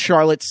 What does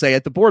Charlotte say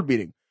at the board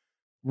meeting?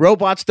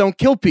 Robots don't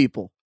kill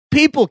people.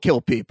 People kill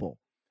people.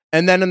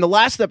 And then in the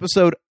last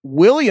episode,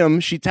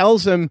 William, she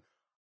tells him,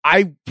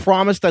 I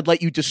promised I'd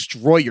let you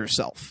destroy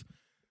yourself.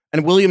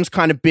 And William's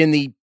kind of been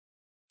the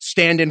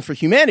stand-in for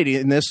humanity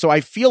in this. So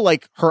I feel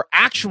like her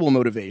actual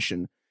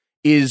motivation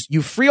is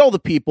you free all the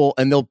people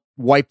and they'll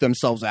wipe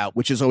themselves out,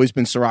 which has always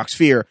been Sirach's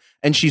fear.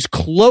 And she's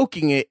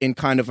cloaking it in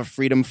kind of a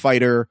freedom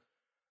fighter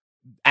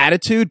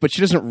attitude, but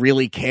she doesn't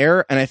really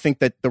care. And I think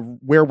that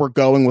where we're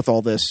going with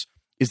all this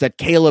is that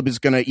Caleb is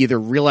going to either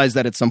realize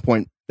that at some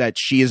point that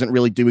she isn't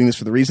really doing this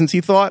for the reasons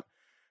he thought,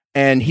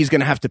 and he's going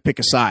to have to pick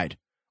a side,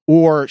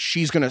 or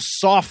she's going to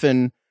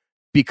soften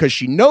because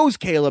she knows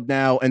Caleb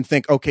now and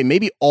think, okay,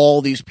 maybe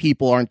all these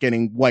people aren't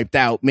getting wiped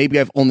out. Maybe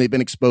I've only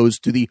been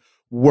exposed to the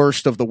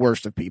worst of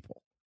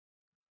people.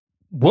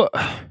 What?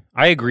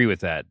 I agree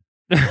with that.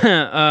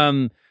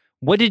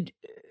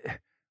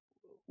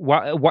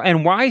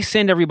 Why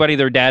send everybody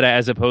their data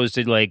as opposed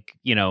to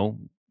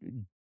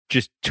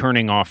just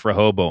turning off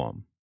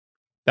Rehoboam?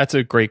 That's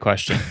a great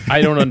question.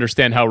 I don't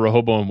understand how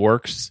Rehoboam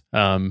works. We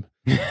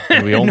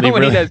only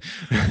Nobody does.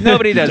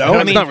 Nobody does. No,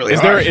 it's not really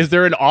hard. Is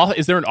there an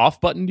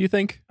off button, do you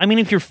think? I mean,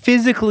 if you're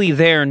physically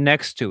there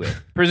next to it,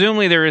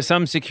 presumably there is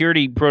some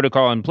security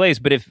protocol in place,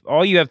 but if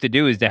all you have to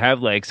do is to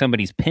have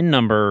somebody's PIN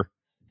number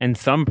and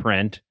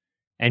thumbprint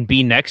and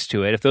be next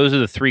to it, if those are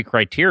the three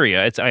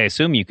criteria, I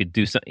assume you could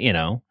do some,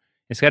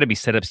 it's got to be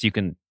set up so you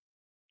can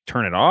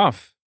turn it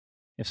off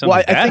if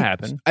something bad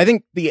happens. I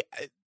think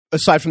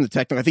aside from the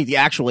technical, I think the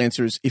actual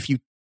answer is if you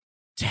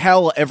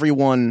tell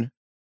everyone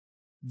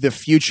the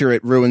future,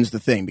 it ruins the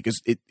thing because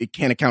it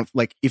can't account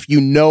for, if you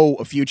know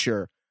a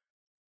future.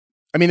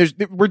 I mean,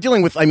 we're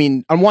dealing with,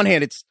 on one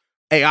hand, it's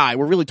AI.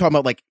 We're really talking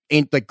about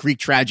Greek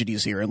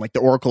tragedies here and the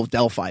Oracle of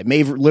Delphi.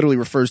 Maeve literally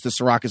refers to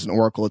Sirach as an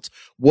oracle. It's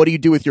what do you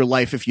do with your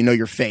life if you know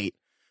your fate?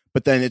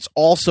 But then it's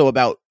also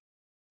about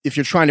if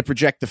you're trying to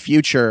project the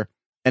future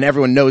and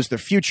everyone knows the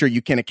future,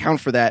 you can't account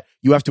for that.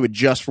 You have to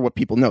adjust for what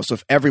people know. So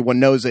if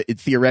everyone knows it, it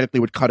theoretically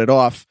would cut it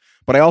off.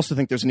 But I also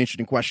think there's an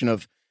interesting question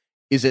of,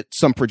 is it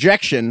some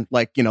projection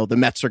the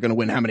Mets are going to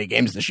win how many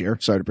games this year?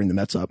 Sorry to bring the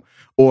Mets up.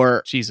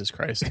 Or Jesus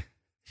Christ.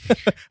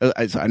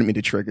 I didn't mean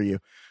to trigger you.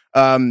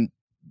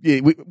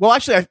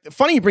 Actually,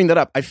 funny you bring that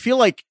up. I feel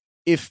like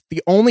if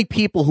the only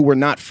people who were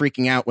not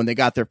freaking out when they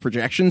got their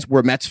projections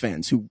were Mets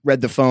fans who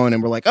read the phone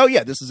and were like, oh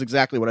yeah, this is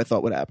exactly what I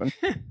thought would happen.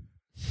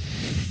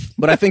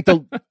 But I think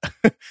the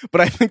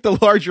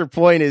larger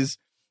point is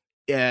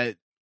it's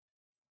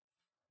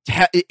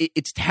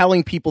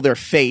telling people their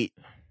fate.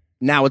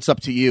 Now it's up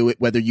to you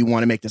whether you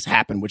want to make this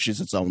happen, which is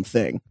its own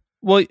thing.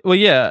 Well,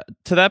 yeah.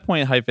 To that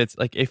point, Hype, it's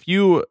if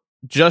you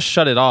just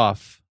shut it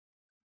off,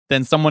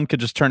 then someone could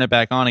just turn it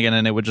back on again,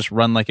 and it would just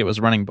run like it was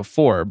running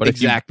before. But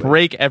if you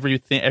break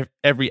everything,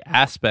 every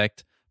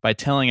aspect by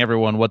telling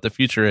everyone what the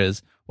future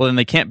is, well, then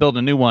they can't build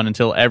a new one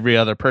until every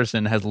other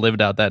person has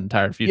lived out that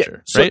entire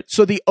future, right?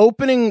 So the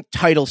opening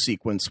title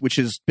sequence, which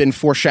has been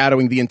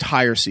foreshadowing the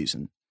entire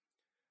season,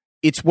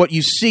 it's what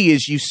you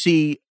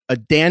see a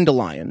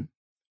dandelion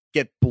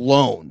get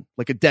blown,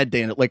 like a dead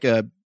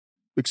dandelion,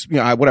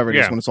 whatever it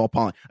is when it's all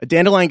pollen. A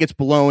dandelion gets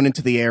blown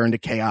into the air into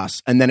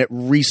chaos, and then it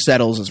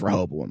resettles as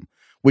Rehoboam,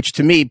 which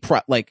to me,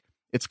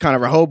 it's kind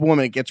of Rehoboam,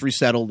 and it gets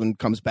resettled and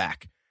comes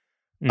back.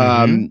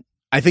 Mm-hmm.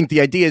 I think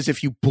the idea is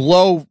if you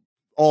blow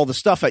all the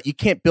stuff out, you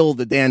can't build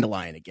the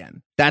dandelion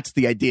again. That's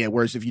the idea.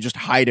 Whereas if you just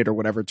hide it or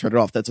whatever, turn it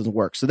off, that doesn't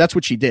work. So that's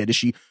what she did. Is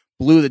she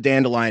blew the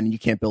dandelion, and you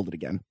can't build it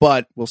again.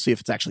 But we'll see if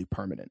it's actually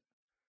permanent.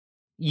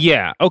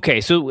 Yeah.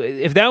 Okay. So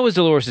if that was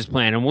Dolores'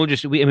 plan, and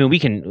we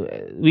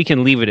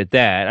can leave it at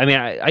that. I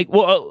mean,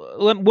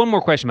 one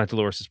more question about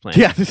Dolores' plan.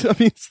 Yeah.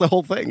 It's the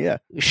whole thing. Yeah.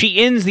 She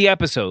ends the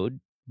episode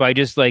by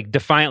just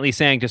defiantly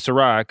saying to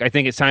Sirach, I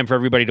think it's time for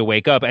everybody to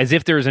wake up, as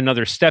if there's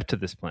another step to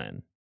this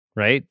plan.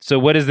 Right. So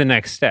what is the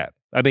next step?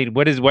 I mean,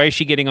 why is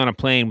she getting on a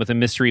plane with a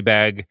mystery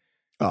bag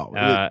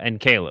and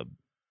Caleb?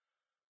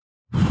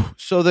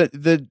 So are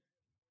they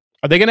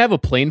going to have a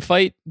plane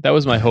fight? That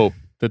was my hope,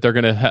 that they're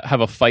going to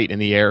have a fight in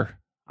the air.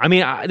 I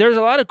mean, there's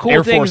a lot of cool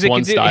Air things Force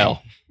One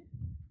style.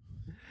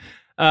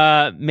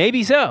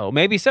 Maybe so.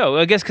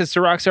 I guess because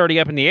Sirach's already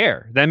up in the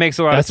air. That makes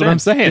a lot of sense. That's what I'm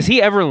saying. Does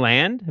he ever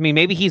land? I mean,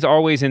 maybe he's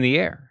always in the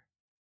air.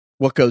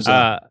 What goes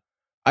on?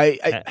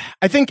 I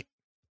think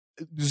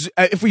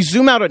if we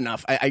zoom out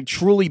enough, I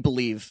truly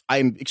believe,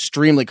 I'm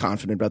extremely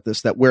confident about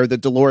this, that where the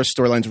Dolores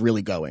storyline's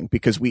really going,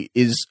 because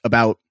is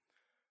about,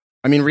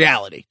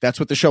 reality. That's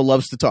what the show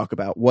loves to talk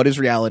about. What is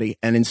reality?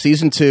 And in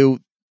season 2,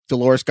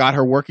 Dolores got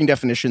her working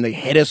definition. They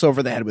hit us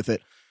over the head with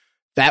it.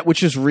 That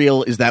which is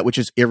real is that which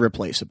is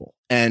irreplaceable.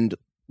 And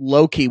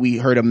low-key, we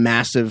heard a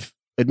massive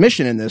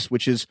admission in this,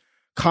 which is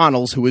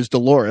Connells, who is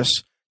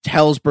Dolores,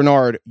 tells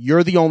Bernard,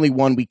 you're the only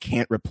one we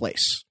can't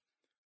replace.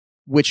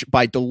 Which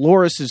by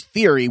Dolores'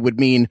 theory would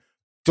mean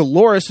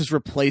Dolores is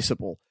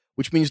replaceable,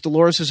 which means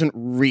Dolores isn't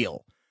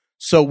real.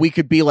 So we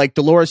could be like,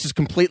 Dolores is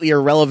completely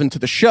irrelevant to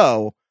the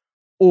show,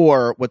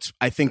 or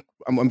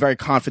I'm very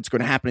confident is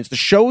going to happen is the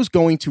show is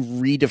going to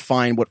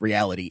redefine what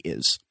reality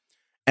is.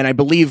 And I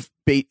believe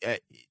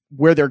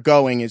where they're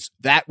going is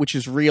that which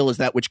is real is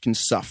that which can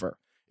suffer.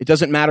 It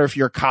doesn't matter if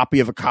you're a copy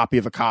of a copy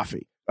of a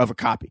copy of a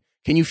copy.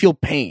 Can you feel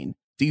pain?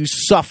 Do you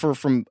suffer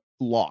from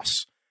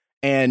loss?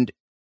 And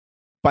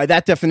by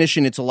that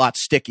definition, it's a lot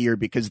stickier,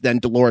 because then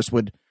Dolores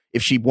would,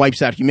 if she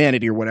wipes out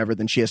humanity or whatever,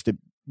 then she has to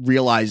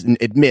realize and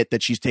admit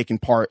that she's taken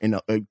part in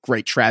a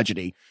great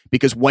tragedy,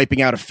 because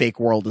wiping out a fake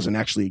world doesn't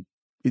actually,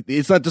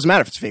 it doesn't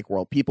matter if it's a fake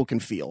world. People can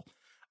feel.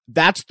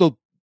 That's the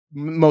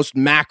most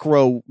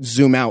macro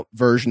zoom out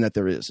version that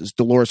there is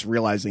Dolores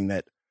realizing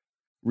that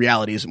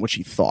reality isn't what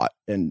she thought,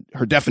 and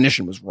her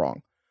definition was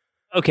wrong.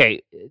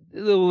 Okay,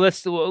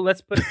 let's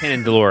put a pin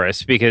in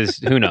Dolores, because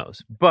who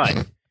knows?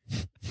 But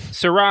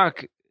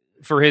Sirach,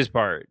 for his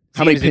part,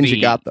 how many pins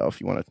you got though?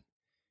 If you want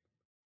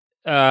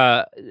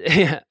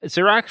to.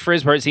 Sirach, for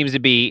his part, seems to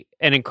be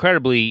an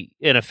incredibly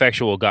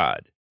ineffectual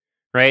god,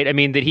 right? I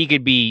mean, that he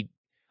could be.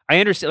 I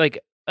understand, like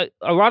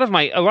a lot of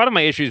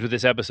my issues with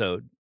this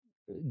episode,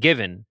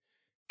 given,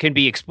 could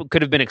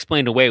have been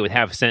explained away with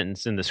half a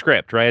sentence in the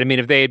script, right? I mean,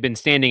 if they had been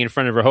standing in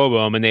front of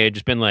Rehoboam and they had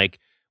just been like,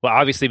 well,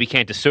 obviously we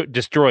can't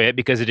destroy it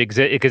because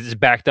because it's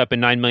backed up in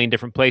 9 million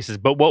different places,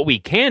 but what we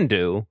can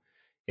do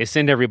is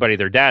send everybody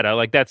their data.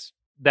 Like that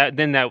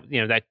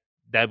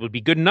would be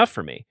good enough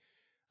for me.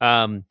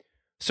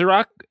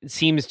 Sirach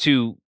seems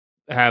to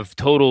have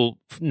total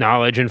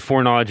knowledge and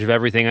foreknowledge of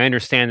everything. I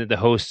understand that the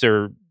hosts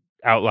are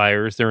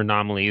outliers, they're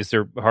anomalies,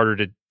 they're harder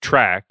to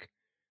track,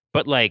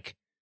 but like,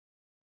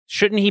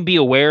 shouldn't he be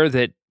aware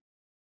that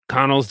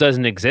Connells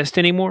doesn't exist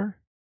anymore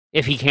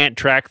if he can't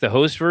track the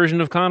host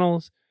version of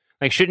Connells?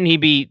 Like, shouldn't he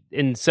be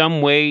in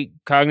some way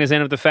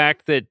cognizant of the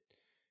fact that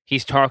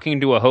he's talking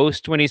to a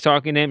host when he's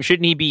talking to him?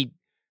 Shouldn't he be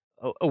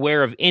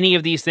aware of any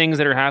of these things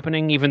that are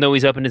happening, even though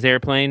he's up in his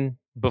airplane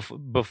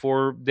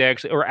before they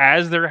actually, or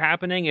as they're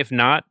happening, if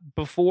not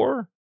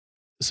before?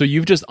 So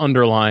you've just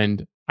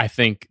underlined, I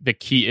think, the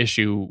key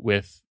issue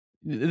with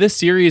this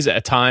series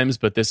at times,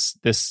 but this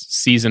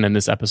season and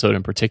this episode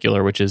in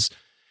particular, which is,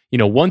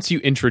 once you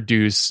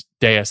introduce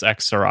Deus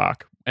Ex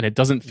Sirach, and it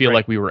doesn't feel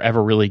like we were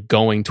ever really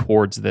going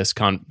towards this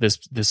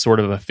sort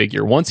of a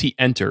figure. Once he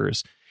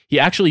enters, he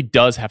actually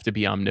does have to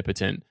be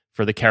omnipotent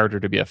for the character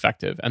to be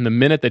effective. And the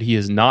minute that he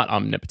is not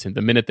omnipotent,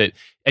 the minute that,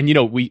 and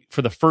we,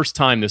 for the first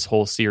time this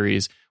whole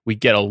series, we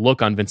get a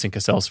look on Vincent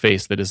Cassell's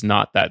face that is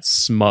not that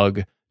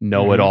smug,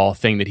 know-it-all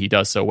thing that he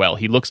does so well.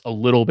 He looks a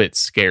little bit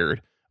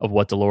scared of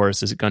what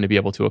Dolores is going to be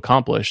able to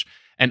accomplish.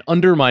 And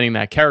undermining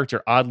that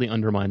character oddly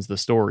undermines the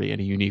story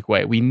in a unique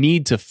way. We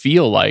need to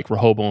feel like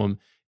Rehoboam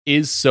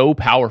is so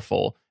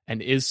powerful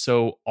and is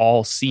so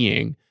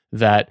all-seeing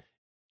that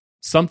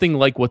something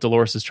like what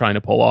Dolores is trying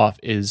to pull off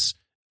is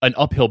an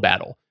uphill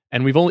battle.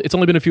 And it's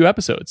only been a few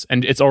episodes,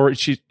 and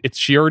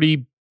she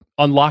already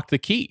unlocked the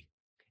key.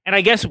 And I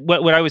guess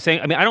what I was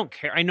saying, I mean, I don't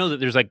care. I know that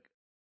there's like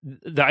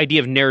the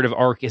idea of narrative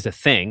arc is a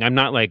thing. I'm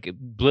not like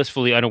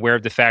blissfully unaware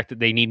of the fact that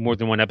they need more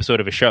than one episode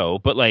of a show,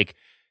 but like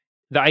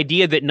the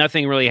idea that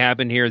nothing really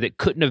happened here that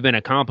couldn't have been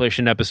accomplished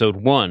in episode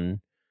 1,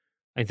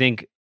 I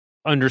think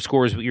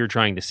underscores what you're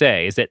trying to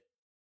say, is that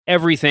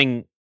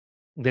everything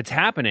that's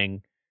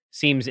happening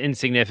seems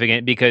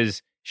insignificant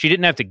because she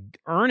didn't have to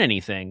earn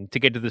anything to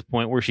get to this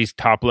point where she's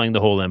toppling the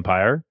whole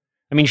empire.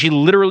 I mean, she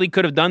literally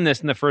could have done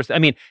this in the first. I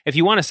mean, if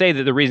you want to say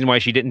that the reason why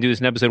she didn't do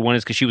this in episode 1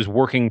 is because she was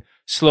working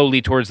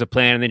slowly towards the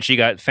plan and then she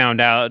got found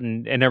out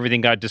and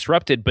everything got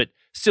disrupted, but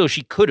still,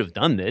 she could have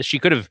done this. She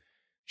could have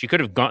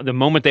gone the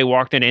moment they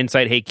walked into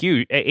Inside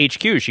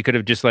HQ. She could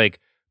have just like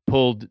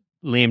pulled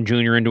Liam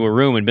Jr. into a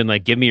room and been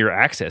like, "Give me your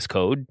access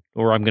code,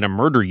 or I'm going to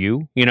murder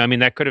you." I mean,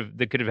 that could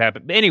have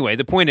happened. But anyway,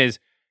 the point is,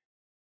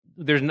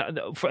 there's not,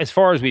 as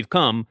far as we've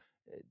come,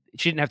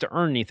 she didn't have to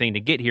earn anything to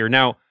get here.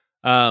 Now,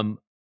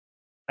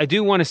 I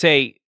do want to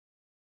say,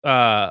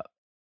 I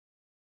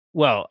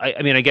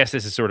mean, I guess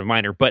this is sort of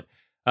minor, but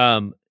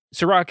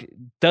Sirach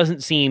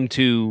doesn't seem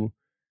to.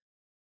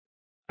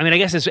 I mean, I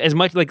guess as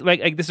much like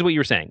this is what you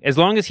were saying. As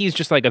long as he's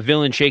just like a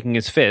villain shaking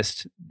his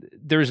fist,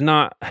 there's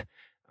not.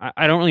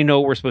 I don't really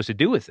know what we're supposed to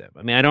do with him.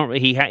 I mean,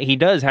 he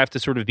does have to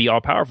sort of be all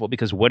powerful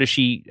because what is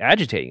she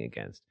agitating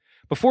against?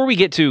 Before we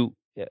get to,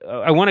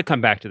 I want to come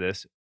back to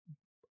this.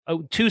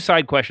 2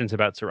 side questions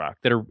about Sirach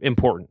that are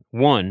important.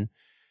 One,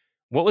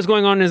 what was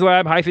going on in his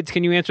lab? Heifetz,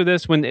 can you answer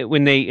this? When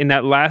they in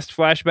that last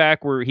flashback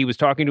where he was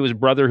talking to his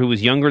brother who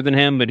was younger than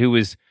him, but who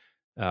was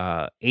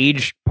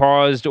age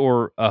paused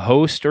or a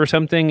host or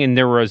something, and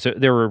there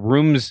were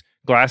rooms,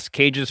 glass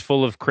cages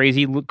full of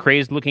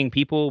crazed looking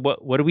people.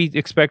 What do we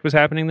expect was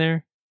happening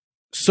there?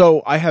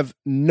 So I have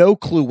no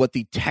clue what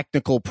the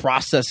technical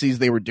processes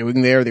they were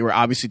doing there. They were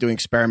obviously doing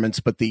experiments,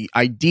 but the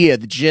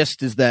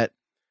gist is that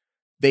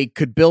they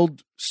could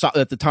build,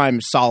 at the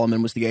time,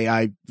 Solomon was the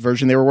AI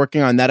version they were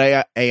working on.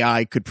 That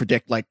AI could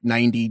predict like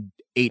 98%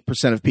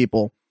 of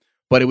people,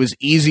 but it was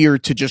easier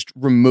to just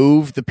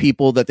remove the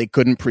people that they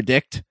couldn't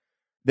predict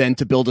than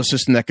to build a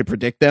system that could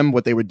predict them,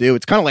 what they would do.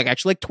 It's kind of like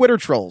actually like Twitter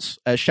trolls.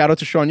 Shout out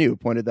to Sean Yu, who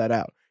pointed that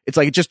out. It's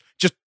like just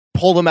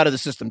pull them out of the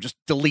system, just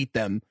delete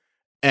them,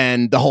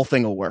 and the whole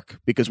thing will work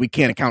because we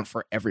can't account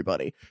for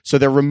everybody. So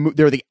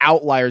they're the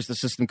outliers the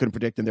system couldn't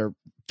predict, and they're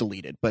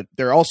deleted. But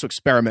they're also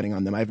experimenting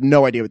on them. I have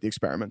no idea what the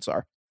experiments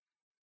are.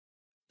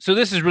 So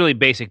this is really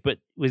basic, but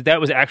was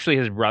actually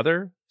his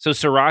brother? So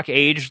Sirach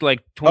aged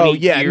like 20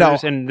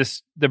 years, and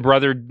the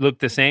brother looked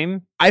the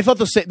same? I thought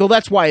the same. Well,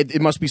 that's why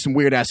it must be some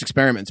weird-ass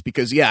experiments,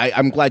 because,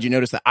 I'm glad you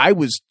noticed that. I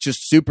was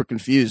just super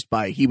confused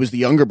by he was the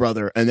younger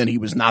brother, and then he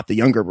was not the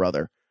younger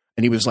brother,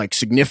 and he was, like,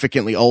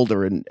 significantly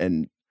older,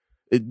 and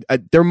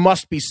there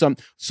must be some...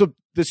 So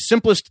the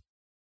simplest...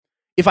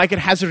 If I could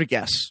hazard a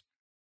guess,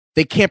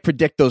 they can't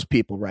predict those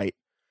people, right?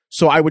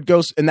 So I would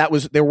go... And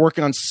they were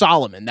working on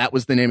Solomon. That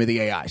was the name of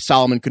the AI.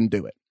 Solomon couldn't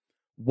do it.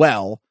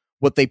 Well...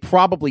 What they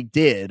probably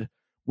did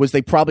was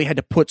they probably had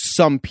to put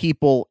some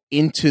people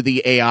into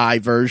the AI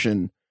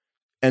version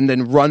and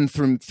then run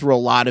through a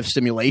lot of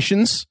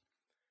simulations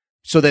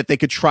so that they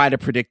could try to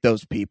predict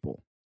those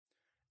people.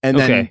 And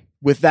then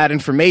with that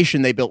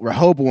information, they built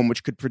Rehoboam,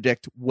 which could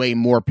predict way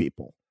more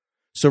people.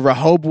 So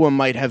Rehoboam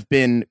might have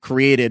been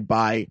created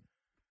by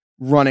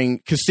running,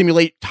 because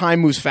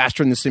time moves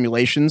faster in the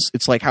simulations.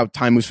 It's like how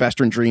time moves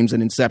faster in Dreams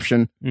and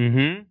Inception,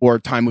 or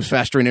time moves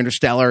faster in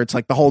Interstellar. It's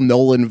like the whole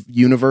Nolan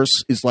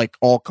universe is like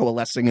all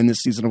coalescing in this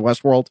season of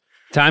Westworld.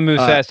 Time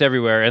moves fast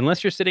everywhere,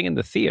 unless you're sitting in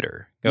the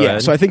theater. Go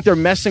ahead. So I think they're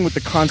messing with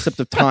the concept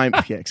of time.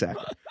 Yeah,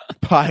 exactly.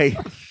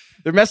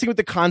 They're messing with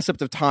the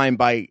concept of time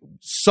by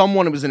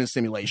someone who was in a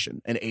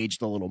simulation and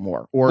aged a little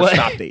more, or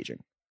stopped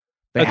aging.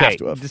 They have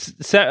to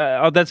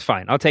have. That's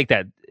fine. I'll take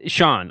that.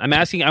 Sean, I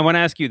want to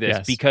ask you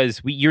this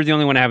because you're the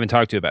only one I haven't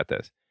talked to about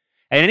this.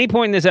 At any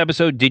point in this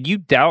episode, did you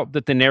doubt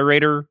that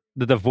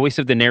the voice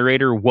of the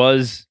narrator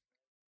was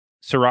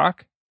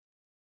Sirach?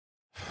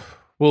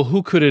 Well,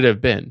 who could it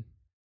have been?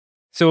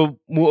 So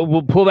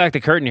we'll pull back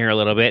the curtain here a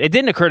little bit. It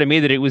didn't occur to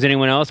me that it was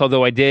anyone else,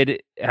 although I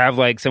did have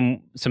like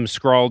some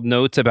scrawled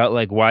notes about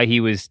like why he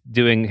was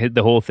doing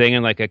the whole thing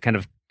in like a kind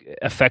of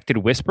affected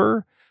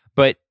whisper.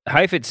 But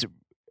Heifetz,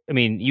 I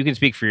mean, you can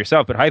speak for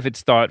yourself, but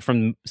Heifetz thought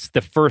from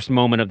the first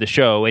moment of the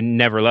show and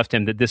never left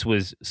him that this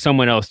was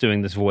someone else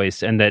doing this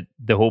voice, and that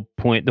the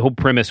whole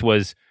premise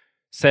was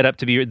set up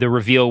to be, the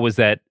reveal was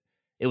that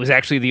it was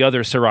actually the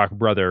other Sirach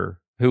brother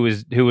who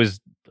was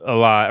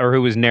alive, or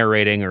who was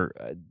narrating, or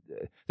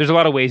there's a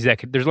lot of ways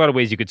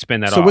you could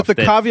spin that off. So with the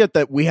caveat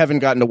that we haven't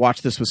gotten to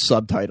watch this with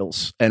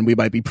subtitles, and we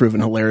might be proven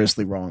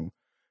hilariously wrong.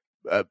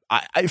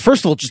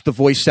 First of all, just the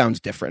voice sounds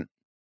different.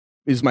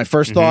 Is my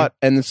first thought.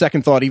 And the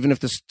second thought, even if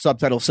the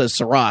subtitle says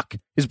Sirach,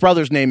 his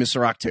brother's name is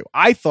Sirach too.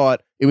 I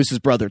thought it was his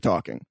brother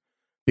talking.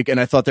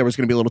 And I thought there was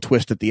going to be a little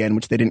twist at the end,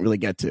 which they didn't really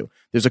get to.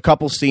 There's a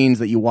couple scenes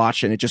that you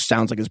watch and it just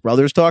sounds like his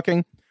brother's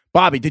talking.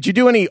 Bobby, did you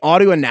do any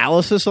audio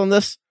analysis on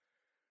this?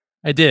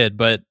 I did,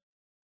 but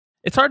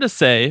it's hard to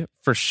say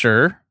for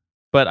sure.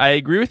 But I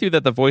agree with you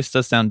that the voice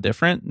does sound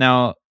different.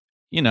 Now,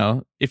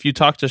 if you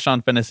talk to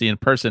Sean Fennessy in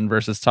person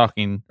versus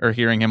talking or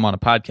hearing him on a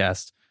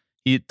podcast,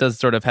 he does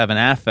sort of have an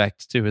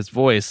affect to his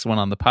voice when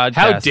on the podcast.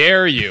 How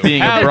dare you?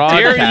 Being How a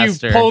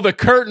broadcaster. dare you pull the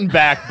curtain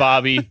back,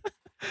 Bobby?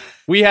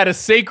 We had a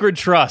sacred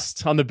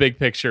trust on the big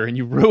picture, and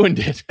you ruined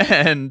it.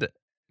 And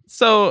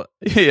so,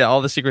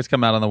 all the secrets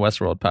come out on the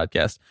Westworld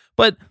podcast.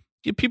 But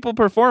people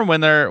perform when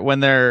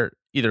they're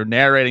either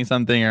narrating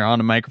something or on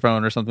a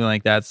microphone or something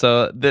like that.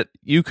 So that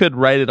you could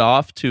write it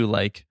off to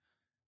like,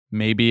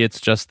 maybe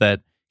it's just that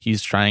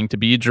he's trying to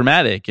be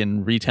dramatic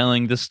and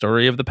retelling the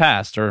story of the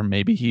past, or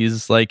maybe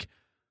he's like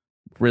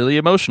really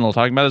emotional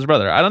talking about his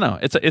brother. I don't know.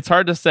 It's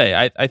hard to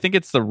say. I think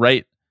it's the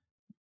right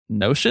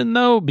notion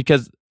though,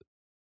 because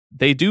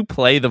they do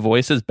play the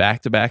voices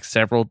back to back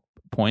several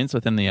points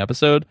within the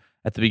episode,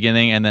 at the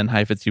beginning, and then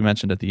Heifetz, you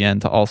mentioned at the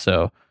end to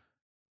also,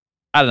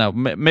 I don't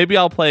know, maybe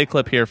I'll play a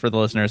clip here for the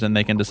listeners and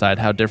they can decide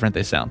how different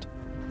they sound.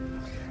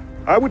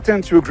 I would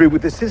tend to agree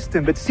with the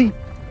system, but see,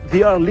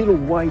 there are little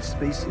white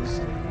spaces,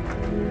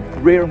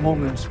 rare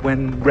moments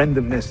when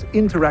randomness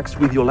interacts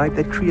with your life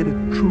that create a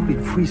truly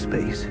free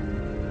space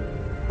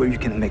where you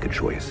can make a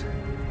choice.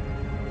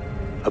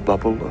 A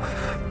bubble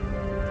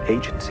of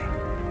agency.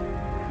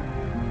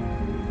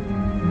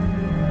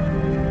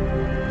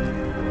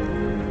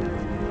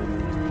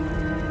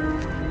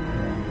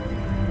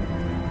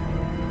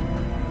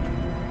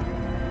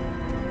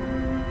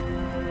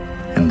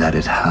 And that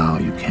is how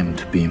you came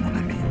to be, mon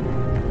ami.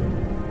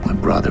 My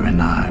brother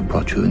and I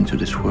brought you into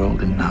this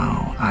world, and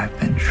now I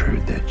venture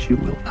that you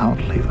will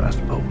outlive us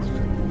both.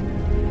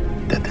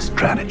 That the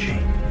strategy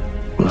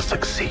will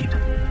succeed.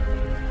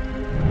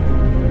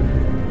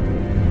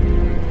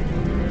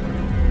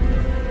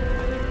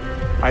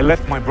 I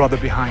left my brother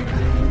behind.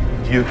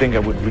 Do you think I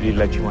would really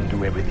let you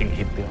undo everything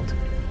he built?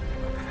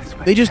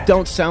 They just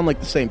don't sound like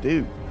the same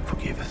dude.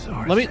 Forgive us,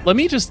 our Let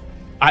me just.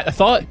 I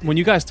thought when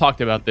you guys talked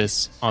about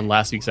this on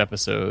last week's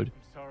episode,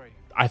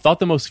 I thought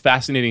the most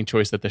fascinating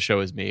choice that the show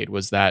has made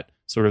was that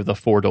sort of the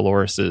four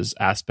Doloreses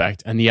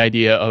aspect and the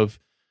idea of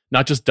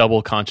not just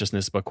double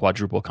consciousness but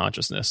quadruple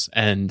consciousness,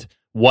 and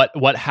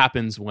what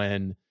happens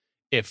when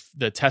if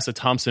the Tessa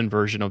Thompson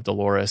version of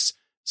Dolores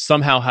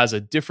somehow has a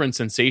different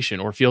sensation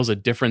or feels a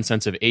different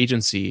sense of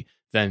agency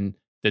than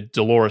the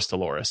Dolores,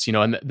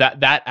 and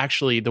that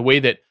actually the way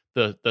that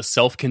the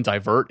self can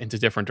divert into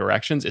different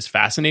directions is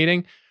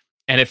fascinating.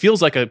 And it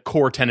feels like a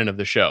core tenet of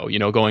the show,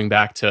 going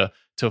back to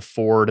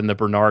Ford and the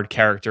Bernard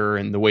character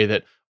and the way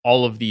that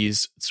all of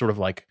these sort of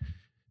like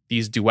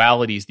these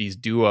dualities, these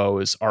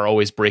duos are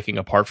always breaking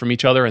apart from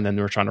each other. And then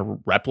they're trying to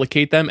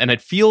replicate them. And it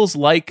feels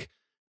like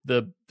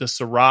the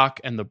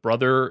Serac and the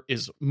brother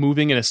is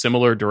moving in a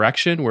similar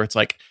direction where it's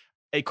like,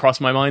 it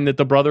crossed my mind that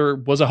the brother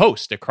was a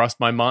host. It crossed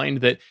my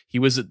mind that he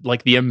was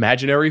like the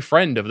imaginary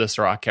friend of the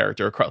Serac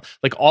character.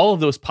 Like all of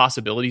those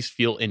possibilities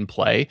feel in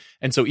play.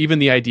 And so even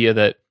the idea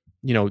that,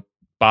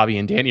 Bobby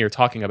and Danny are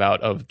talking about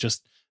of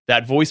just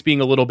that voice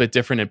being a little bit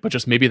different, but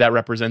just maybe that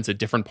represents a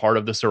different part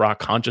of the Serac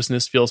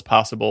consciousness feels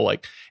possible.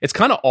 Like it's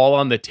kind of all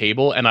on the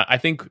table. And I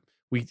think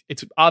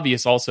it's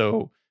obvious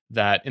also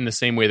that in the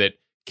same way that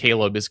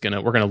Caleb we're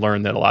going to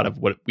learn that a lot of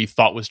what we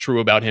thought was true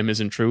about him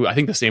isn't true. I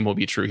think the same will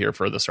be true here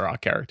for the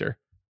Serac character.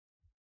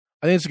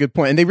 I think it's a good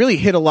point. And they really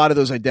hit a lot of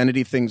those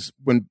identity things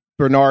when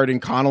Bernard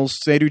and Connells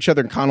say to each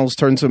other, and Connells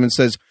turns to him and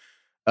says,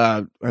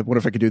 what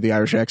if I could do the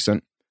Irish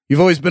accent? You've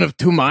always been of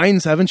two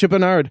minds, haven't you,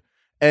 Bernard?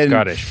 And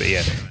Scottish, but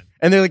yeah.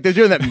 And they're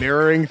doing that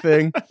mirroring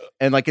thing.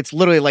 And like, it's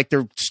literally like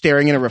they're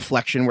staring in a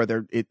reflection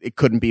where it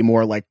couldn't be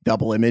more like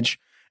double image.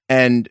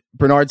 And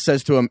Bernard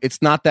says to him,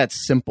 it's not that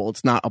simple.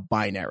 It's not a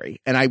binary.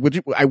 And I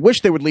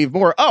wish they would leave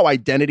more. Oh,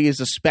 identity is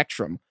a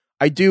spectrum.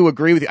 I do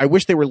agree with you. I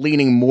wish they were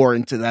leaning more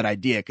into that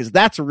idea because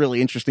that's a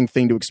really interesting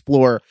thing to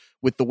explore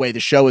with the way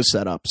the show is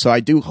set up. So I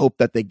do hope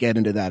that they get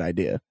into that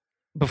idea.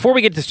 Before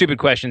we get to stupid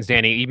questions,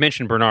 Danny, you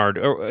mentioned Bernard.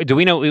 Do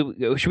we know,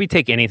 should we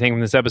take anything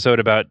from this episode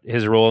about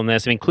his role in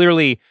this? I mean,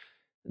 clearly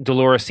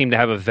Dolores seemed to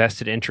have a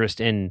vested interest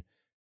in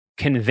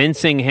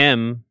convincing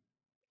him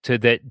to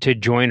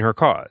join her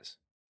cause.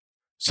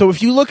 So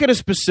if you look at a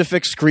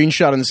specific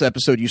screenshot in this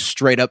episode, you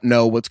straight up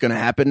know what's going to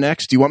happen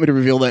next. Do you want me to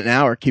reveal that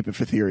now or keep it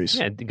for theories?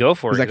 Yeah, go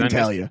for it. Because I can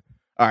tell you.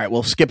 All right,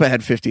 well, skip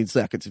ahead 15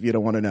 seconds if you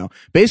don't want to know.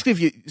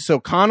 Basically,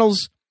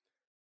 Connells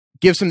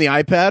gives him the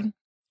iPad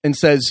and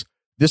says,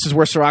 this is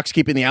where Serac's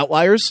keeping the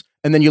outliers.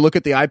 And then you look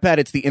at the iPad,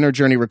 it's the Inner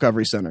Journey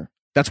Recovery Center.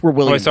 That's where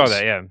William is. I saw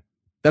that, yeah.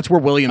 That's where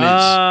William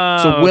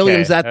is. So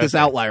William's at this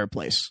outlier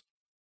place.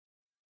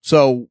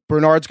 So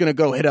Bernard's going to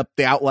go hit up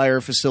the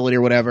outlier facility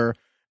or whatever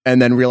and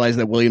then realize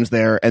that William's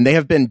there. And they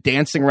have been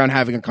dancing around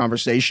having a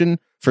conversation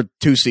for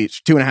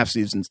 2.5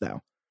 seasons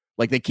now.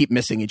 Like they keep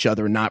missing each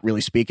other and not really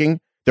speaking.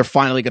 They're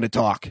finally going to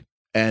talk,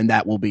 and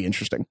that will be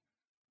interesting.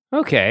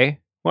 Okay.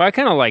 Well, I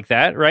kind of like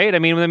that, right? I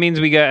mean, that means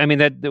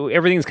that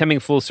everything's coming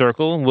full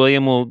circle.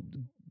 William will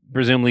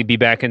presumably be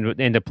back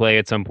into play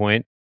at some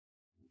point.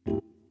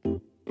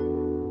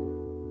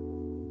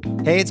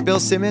 Hey, it's Bill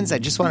Simmons. I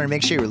just wanted to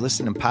make sure you're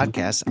listening to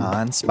podcasts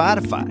on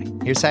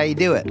Spotify. Here's how you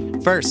do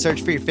it. First,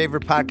 search for your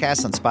favorite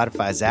podcasts on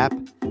Spotify's app.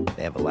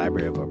 They have a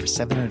library of over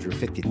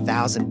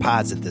 750,000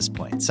 pods at this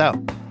point. So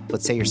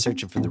let's say you're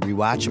searching for the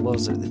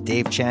Rewatchables or the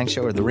Dave Chang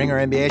Show or the Ringer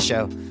NBA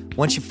Show.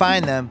 Once you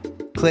find them,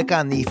 click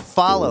on the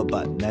follow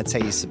button. That's how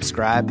you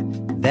subscribe.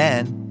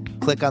 Then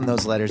click on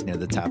those letters near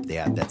the top of the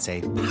app that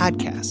say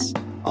podcasts.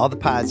 All the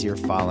pods you're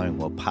following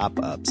will pop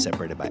up,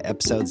 separated by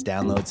episodes,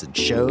 downloads, and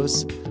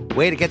shows.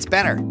 Wait, it gets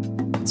better.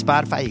 On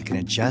Spotify, you can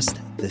adjust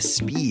the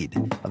speed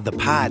of the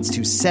pods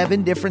to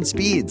 7 different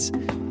speeds.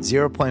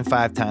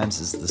 0.5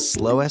 times is the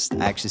slowest.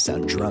 I actually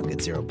sound drunk at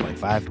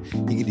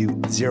 0.5. You can do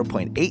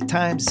 0.8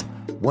 times,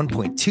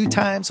 1.2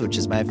 times, which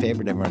is my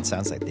favorite. Everyone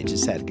sounds like they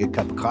just had a good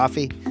cup of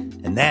coffee.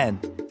 And then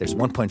there's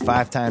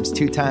 1.5 times,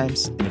 2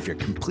 times, and if you're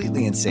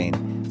completely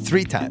insane,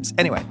 3 times.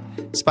 Anyway,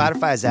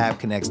 Spotify's app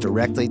connects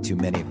directly to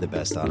many of the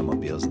best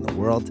automobiles in the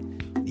world.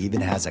 It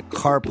even has a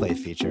CarPlay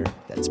feature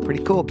that's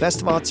pretty cool.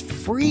 Best of all, it's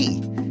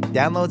free.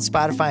 Download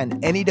Spotify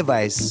on any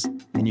device,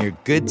 and you're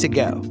good to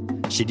go.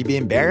 Should you be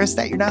embarrassed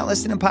that you're not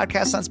listening to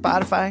podcasts on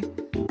Spotify?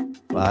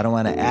 Well, I don't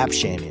want to app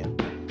shame you,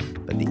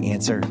 but the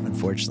answer,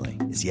 unfortunately,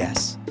 is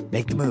yes.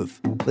 Make the move.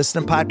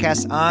 Listen to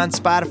podcasts on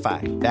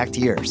Spotify. Back to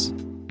yours.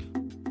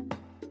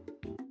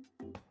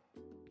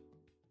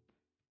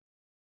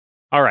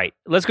 All right,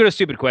 let's go to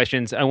stupid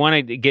questions. I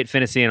want to get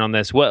Finney on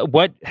this.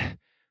 What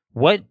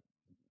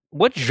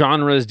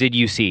genres did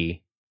you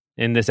see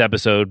in this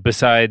episode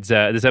besides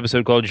this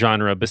episode called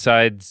Genre?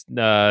 Besides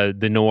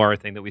the noir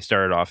thing that we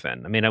started off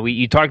in. I mean,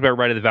 you talked about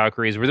Ride of the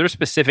Valkyries. Were there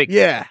specific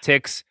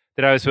ticks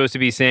that I was supposed to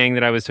be saying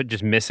that I was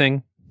just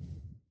missing?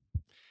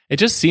 It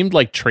just seemed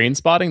like Train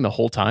Spotting the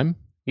whole time.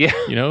 Yeah.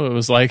 You know, it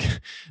was like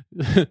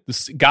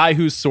this guy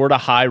who's sort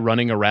of high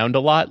running around a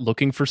lot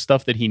looking for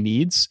stuff that he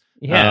needs.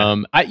 Yeah.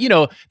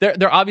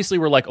 There obviously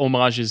were like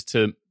homages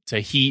to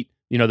Heat.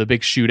 You know, the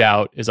big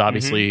shootout is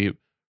obviously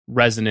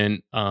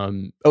resonant.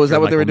 Is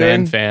that what they were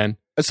doing? Fan.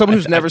 As someone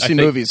who's never seen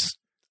movies,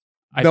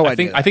 I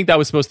think that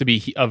was supposed to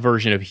be a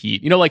version of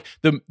Heat. You know, like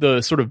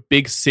the sort of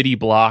big city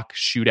block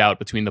shootout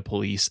between the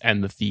police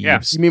and the thieves.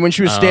 Yeah. You mean when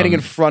she was standing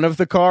in front of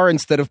the car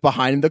instead of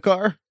behind the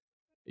car?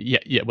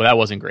 Yeah. Well, that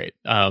wasn't great.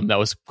 That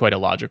was quite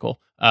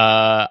illogical.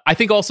 I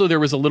think also there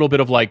was a little bit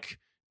of like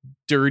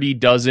Dirty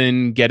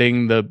Dozen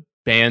getting the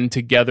band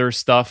together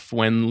stuff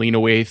when Lena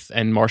Waithe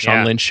and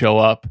Marshawn Lynch show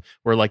up,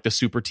 where like the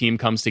super team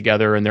comes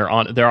together and they're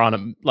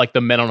on like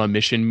the Men on a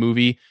Mission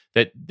movie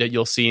that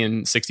you'll see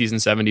in 60s and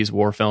 70s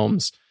war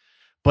films.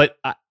 But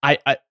I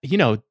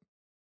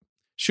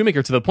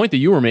Shoemaker, to the point that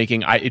you were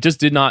making, it just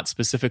did not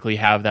specifically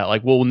have that.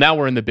 Like, well, now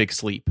we're in the big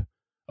sleep.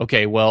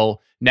 Okay,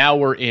 well, now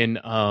we're in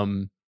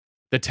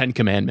the 10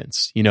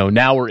 Commandments. You know,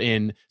 now we're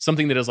in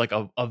something that is like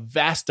a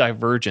vast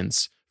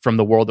divergence from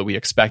the world that we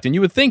expect. And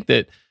you would think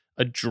that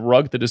a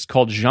drug that is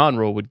called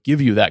genre would give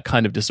you that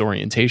kind of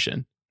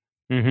disorientation.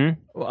 Mm-hmm.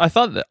 Well, I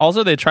thought that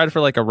also they tried for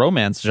like a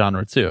romance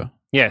genre too.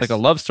 Yes. Like a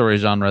love story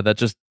genre that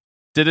just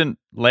didn't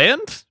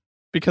land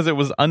because it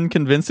was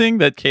unconvincing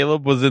that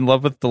Caleb was in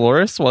love with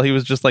Dolores while he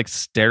was just like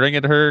staring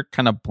at her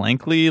kind of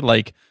blankly,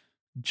 like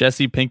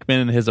Jesse Pinkman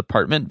in His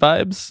Apartment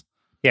vibes.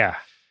 Yeah.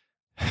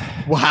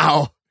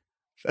 Wow.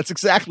 That's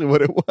exactly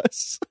what it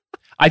was.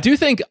 I do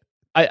think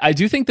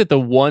that the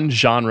one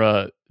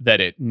genre that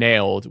it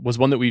nailed was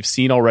one that we've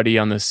seen already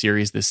on the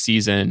series this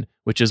season,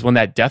 which is when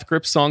that Death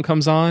Grip song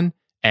comes on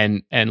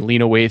and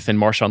Lena Waithe and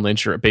Marshawn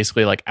Lynch are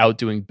basically like out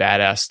doing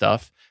badass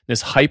stuff.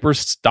 This hyper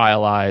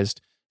stylized,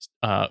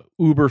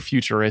 uber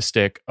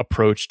futuristic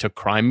approach to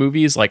crime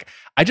movies. Like,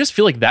 I just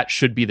feel like that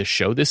should be the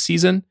show this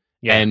season.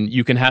 Yeah. And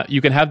you can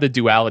have the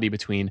duality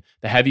between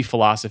the heavy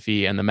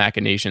philosophy and the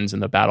machinations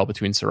and the battle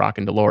between Sirach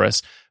and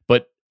Dolores.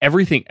 But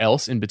everything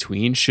else in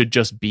between should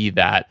just be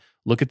that.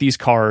 Look at these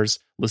cars,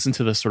 listen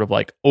to this sort of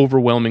like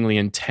overwhelmingly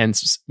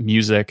intense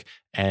music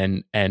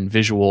and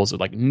visuals of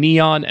like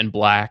neon and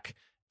black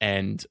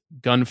and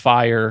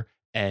gunfire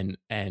and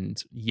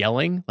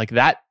yelling. Like,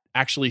 that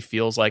actually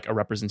feels like a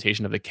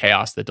representation of the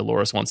chaos that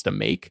Dolores wants to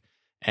make.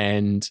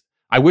 And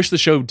I wish the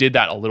show did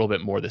that a little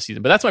bit more this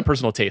season, but that's my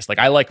personal taste. Like,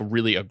 I like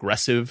really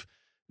aggressive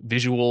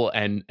visual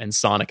and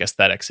sonic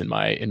aesthetics in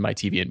my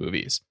TV and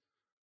movies.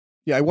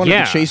 Yeah, I wanted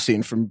the chase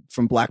scene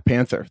from Black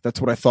Panther. That's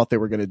what I thought they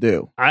were going to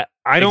do. I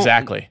don't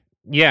exactly.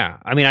 Yeah,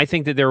 I mean, I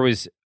think that there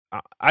was.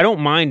 I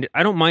don't mind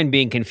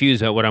being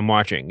confused about what I'm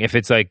watching. If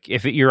it's like,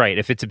 you're right,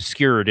 if it's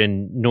obscured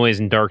in noise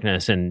and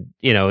darkness and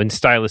in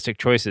stylistic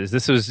choices,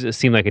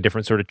 seemed like a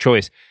different sort of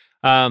choice.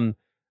 All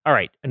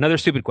right, another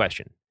stupid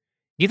question.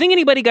 Do you think did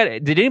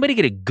anybody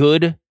get a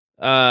good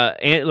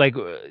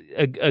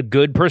a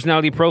good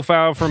personality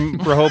profile from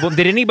Rehoboam?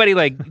 Did anybody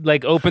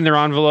like open their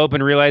envelope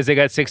and realize they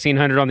got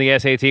 1,600 on the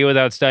SAT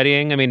without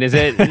studying? I mean, is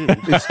it?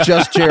 It's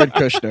just Jared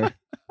Kushner.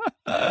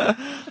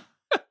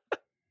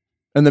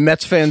 And the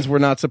Mets fans were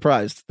not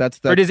surprised.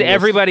 That's or does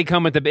everybody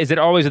come with is it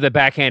always with a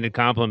backhanded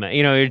compliment?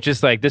 You're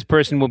just like, this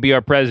person will be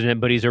our president,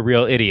 but he's a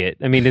real idiot.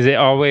 I mean, is it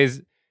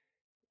always?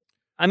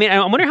 I mean,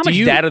 I wonder how much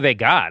data they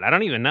got. I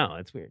don't even know.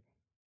 It's weird.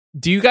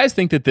 Do you guys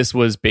think that this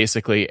was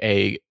basically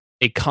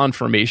a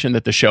confirmation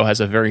that the show has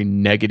a very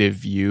negative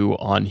view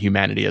on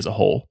humanity as a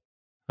whole?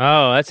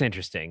 Oh, that's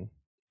interesting.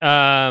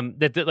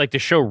 That like the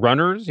show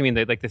runners, you mean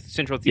like the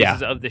central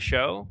thesis of the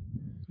show?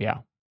 Yeah.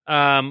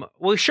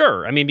 Well,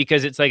 sure. I mean,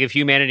 because it's like if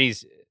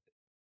humanity's,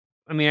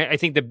 I mean, I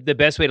think the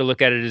best way to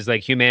look at it is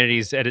like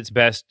humanity's at its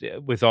best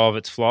with all of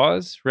its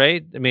flaws,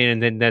 right? I mean,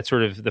 and then that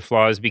sort of the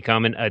flaws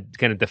become a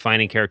kind of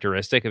defining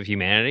characteristic of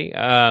humanity.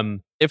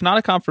 If not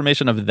a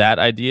confirmation of that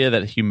idea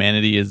that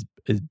humanity is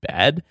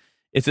bad,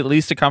 it's at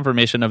least a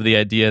confirmation of the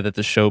idea that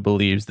the show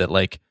believes that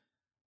like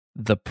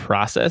the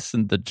process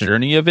and the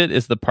journey of it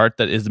is the part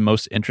that is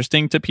most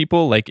interesting to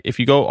people. Like, if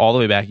you go all the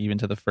way back even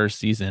to the first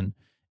season,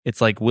 it's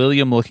like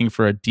William looking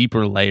for a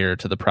deeper layer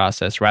to the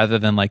process rather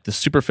than like the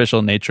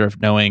superficial nature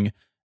of knowing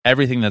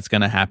everything that's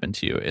going to happen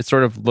to you. It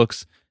sort of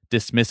looks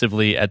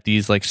dismissively at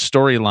these like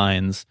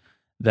storylines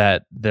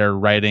that they're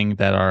writing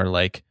that are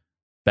like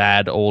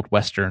bad old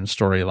Western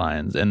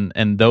storylines.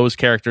 And those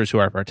characters who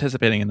are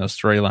participating in those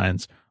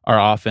storylines are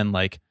often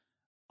like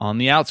on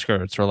the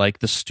outskirts or like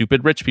the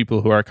stupid rich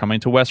people who are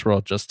coming to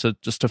Westworld just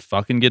to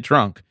fucking get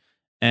drunk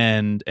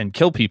and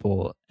kill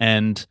people.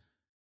 And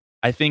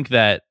I think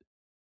that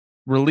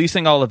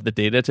releasing all of the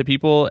data to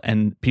people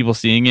and people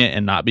seeing it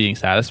and not being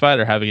satisfied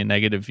or having a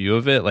negative view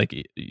of it, like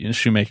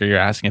Shoemaker, you're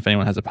asking if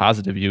anyone has a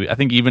positive view. I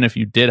think even if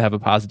you did have a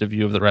positive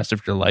view of the rest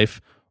of your life,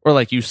 or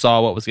like you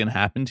saw what was going to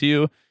happen to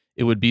you,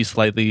 it would be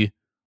slightly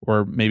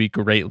or maybe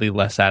greatly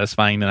less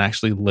satisfying than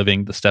actually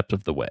living the steps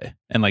of the way.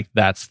 And like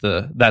that's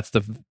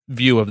the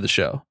view of the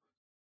show.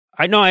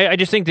 I know. I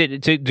just think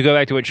that to go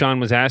back to what Sean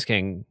was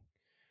asking,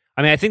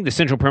 I mean, I think the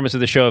central premise of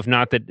the show, if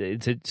not that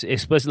it's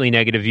explicitly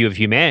negative view of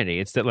humanity,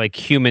 it's that like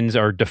humans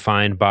are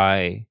defined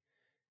by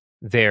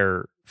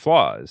their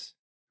flaws,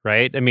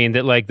 right? I mean,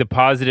 that like the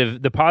positive,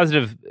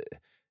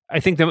 I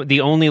think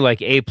the only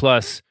like A+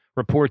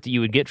 report that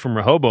you would get from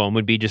Rehoboam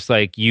would be just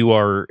like, you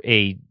are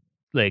a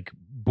like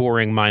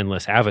boring,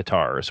 mindless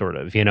avatar, sort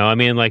of, you know? I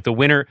mean, like the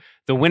winner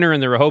in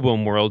the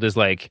Rehoboam world is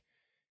like,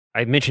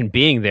 I mentioned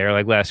being there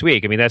like last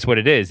week. I mean, that's what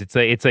it is. It's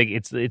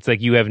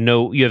like you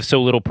have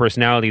so little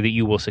personality that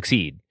you will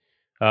succeed,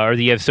 or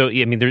that you have so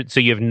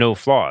you have no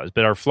flaws.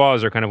 But our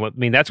flaws are kind of what, I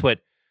mean, that's what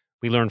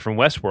we learned from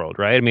Westworld,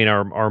 right? I mean,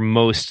 our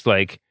most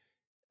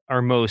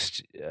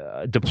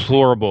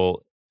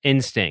deplorable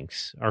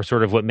instincts are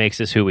sort of what makes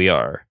us who we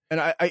are.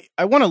 And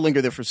I want to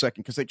linger there for a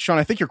second, because Sean,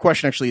 I think your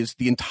question actually is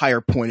the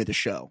entire point of the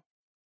show.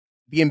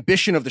 The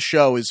ambition of the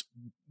show is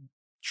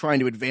trying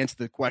to advance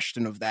the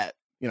question of that,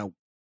 you know,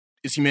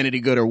 is humanity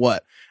good or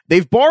what?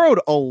 They've borrowed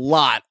a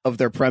lot of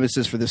their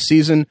premises for this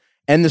season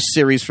and the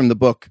series from the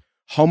book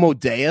Homo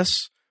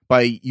Deus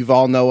by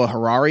Yuval Noah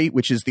Harari,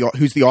 who's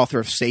the author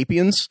of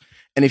Sapiens.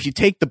 And if you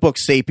take the book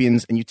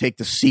Sapiens and you take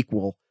the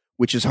sequel,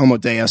 which is Homo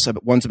Deus,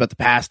 one's about the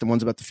past and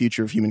one's about the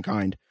future of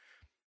humankind,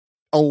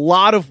 a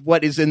lot of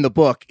what is in the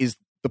book is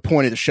the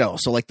point of the show.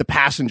 So like The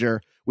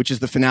Passenger, which is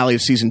the finale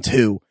of season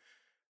 2,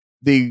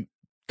 the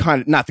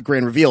kind of, not the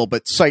grand reveal,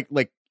 but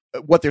like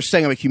what they're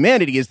saying about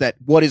humanity is that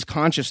what is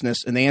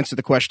consciousness? And they answer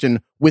the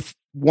question with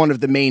one of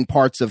the main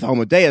parts of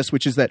Homo Deus,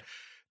 which is that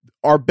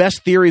our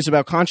best theories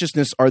about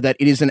consciousness are that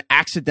it is an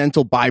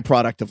accidental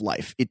byproduct of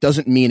life. It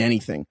doesn't mean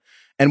anything.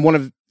 And one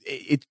of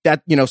it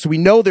that, you know, so we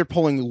know they're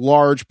pulling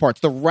large parts.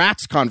 The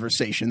rats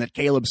conversation that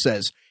Caleb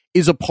says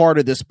is a part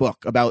of this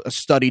book about a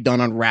study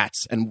done on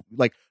rats. And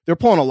like, they're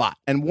pulling a lot.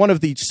 And one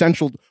of the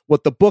central,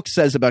 what the book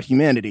says about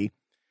humanity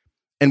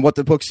and what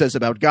the book says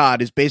about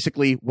God is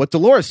basically what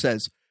Dolores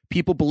says.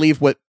 People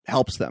believe what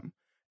helps them.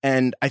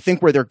 And I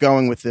think where they're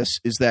going with this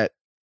is that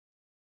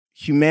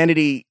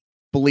humanity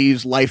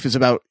believes life is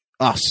about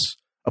us.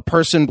 A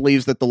person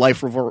believes that the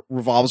life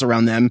revolves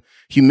around them.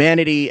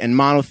 Humanity and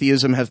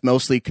monotheism have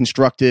mostly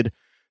constructed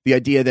the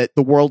idea that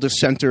the world is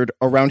centered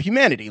around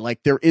humanity.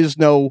 Like, there is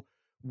no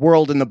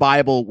world in the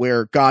Bible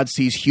where God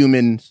sees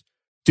humans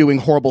doing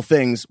horrible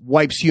things,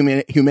 wipes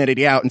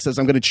humanity out, and says,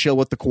 I'm going to chill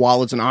with the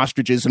koalas and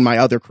ostriches and my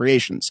other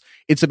creations.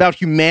 It's about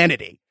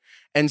humanity.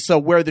 And so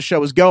where the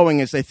show is going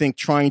is, I think,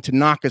 trying to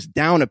knock us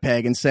down a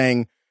peg and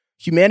saying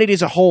humanity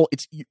as a whole,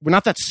 we're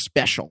not that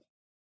special.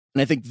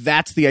 And I think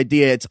that's the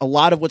idea. It's a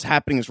lot of what's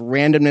happening is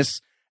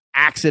randomness,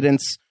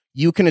 accidents.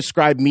 You can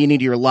ascribe meaning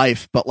to your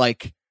life, but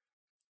like,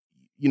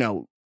 you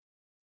know,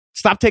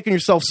 stop taking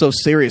yourself so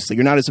seriously.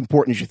 You're not as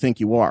important as you think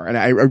you are. And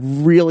I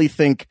really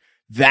think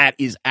that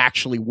is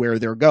actually where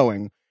they're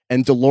going.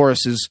 And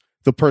Dolores is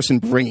the person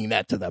bringing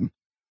that to them.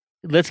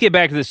 Let's get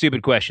back to the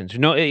stupid questions.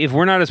 No, if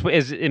we're not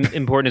as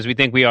important as we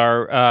think we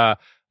are,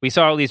 we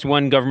saw at least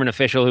one government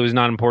official who was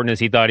not important as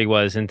he thought he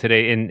was. And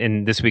today,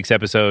 in this week's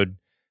episode,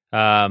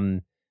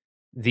 the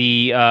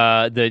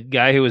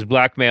guy who was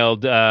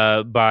blackmailed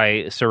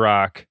by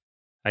Sirach,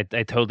 I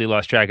totally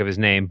lost track of his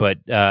name, but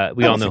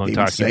we all know who I'm talking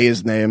about. Say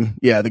his name,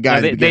 yeah. The guy.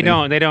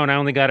 No, they don't. I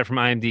only got it from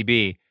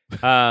IMDb.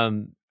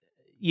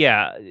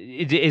 Yeah,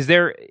 is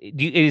that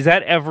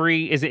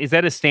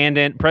a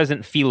stand-in?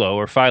 President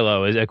Philo,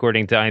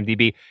 according to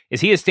IMDb,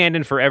 is he a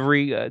stand-in for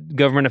every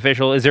government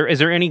official? Is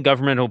there any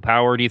governmental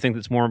power, do you think,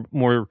 that's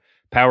more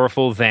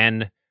powerful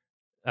than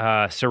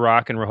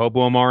Sirach and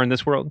Rehoboam are in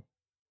this world?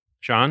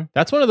 Sean,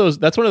 that's one of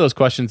those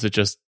questions that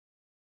just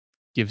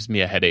gives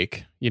me a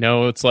headache. You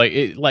know, it's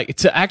like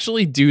to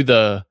actually do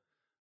the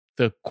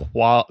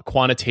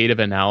quantitative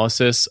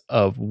analysis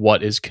of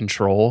what is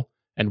control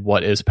and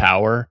what is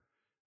power.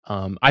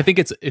 I think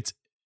it's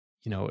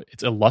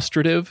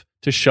illustrative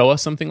to show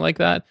us something like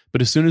that.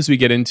 But as soon as we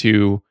get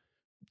into,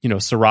 you know,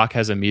 Sirach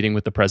has a meeting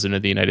with the president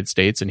of the United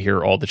States and here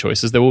are all the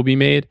choices that will be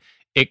made,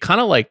 it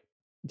kind of like,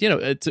 you know,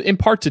 it's in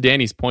part to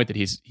Danny's point that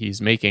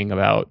he's making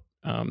about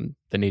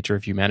the nature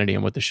of humanity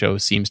and what the show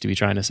seems to be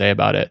trying to say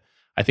about it.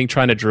 I think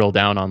trying to drill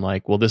down on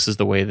like, well, this is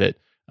the way that,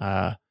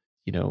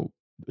 you know,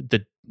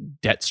 the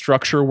debt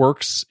structure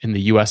works in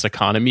the U.S.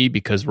 economy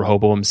because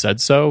Rehoboam said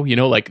so, you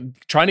know, like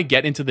trying to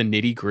get into the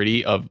nitty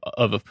gritty of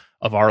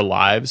our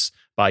lives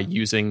by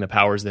using the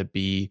powers that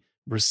be,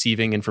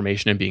 receiving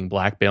information and being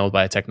blackmailed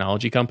by a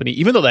technology company,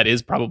 even though that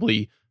is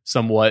probably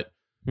somewhat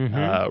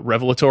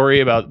revelatory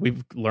about,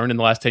 we've learned in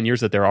the last 10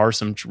 years that there are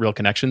some real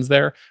connections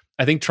there.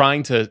 I think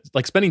trying to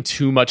like spending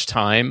too much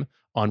time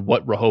on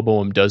what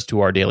Rehoboam does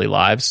to our daily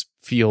lives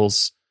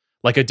feels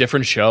like a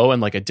different show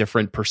and like a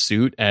different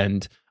pursuit.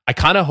 And I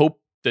kind of hope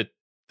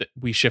that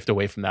we shift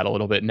away from that a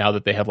little bit now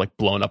that they have like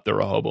blown up the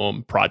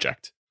Rehoboam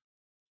project.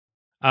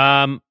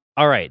 All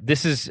right.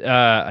 This is,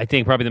 I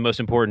think, probably the most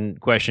important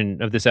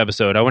question of this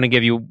episode. I want to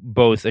give you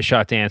both a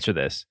shot to answer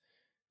this.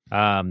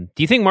 Do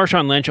you think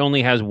Marshawn Lynch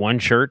only has one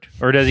shirt,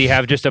 or does he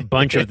have just a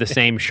bunch of the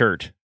same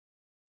shirt?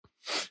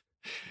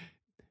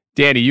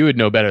 Danny, you would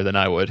know better than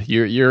I would.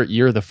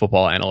 You're the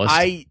football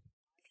analyst.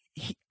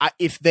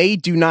 If they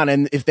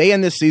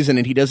end this season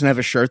and he doesn't have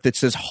a shirt that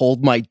says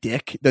 "Hold my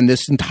dick," then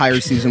this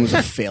entire season was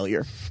a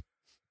failure.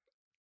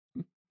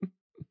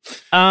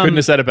 Couldn't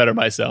have said it better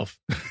myself.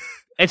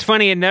 It's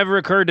funny. It never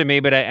occurred to me,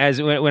 but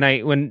when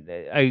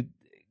I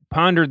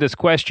pondered this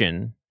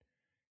question,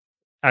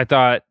 I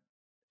thought,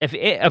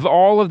 of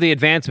all of the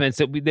advancements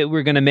that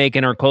we're going to make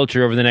in our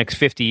culture over the next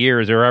 50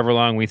 years or however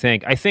long we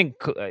think, I think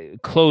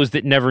clothes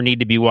that never need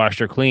to be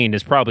washed or cleaned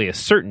is probably a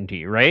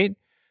certainty, right?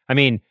 I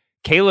mean,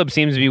 Caleb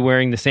seems to be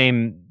wearing the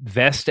same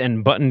vest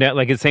and buttoned down,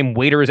 like the same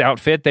waiter's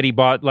outfit that he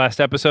bought last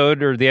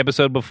episode or the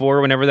episode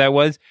before, whenever that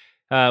was,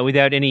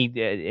 without any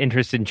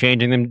interest in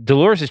changing them.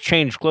 Dolores has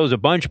changed clothes a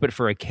bunch, but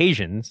for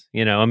occasions,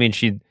 I mean,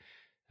 she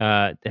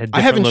had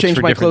I haven't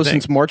changed my clothes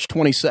things. since March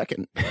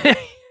 22nd.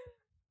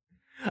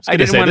 I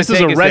didn't want to this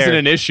is a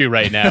resident issue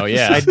right now.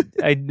 Yeah,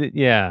 I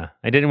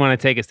didn't want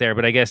to take us there,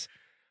 but I guess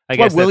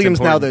William's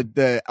now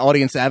the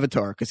audience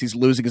avatar because he's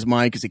losing his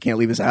mind because he can't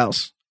leave his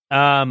house.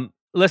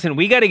 Listen,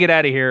 we got to get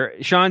out of here.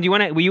 Sean,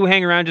 will you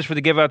hang around just for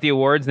give out the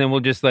awards? And then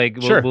we'll just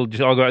sure. we'll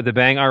just all go out the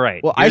bang. All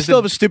right. Well, I still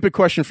have a stupid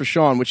question for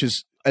Sean, which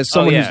is, as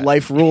someone whose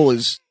life rule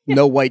is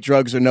no white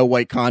drugs or no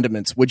white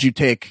condiments, would you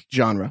take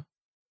genre?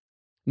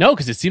 No,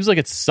 because it seems like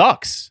it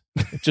sucks.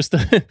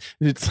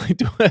 It's like,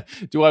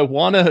 do I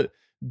want to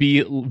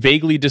be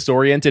vaguely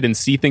disoriented and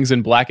see things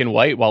in black and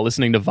white while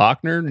listening to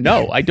Wagner?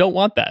 No, I don't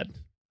want that.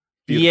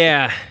 Beautiful.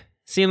 Yeah,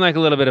 seemed like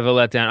a little bit of a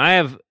letdown. I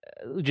have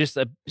just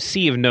a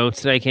sea of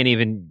notes that I can't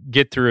even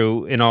get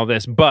through in all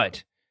this,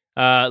 but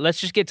let's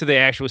just get to the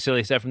actual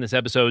silly stuff from this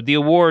episode.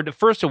 The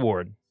first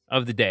award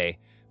of the day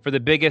for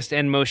the biggest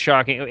and most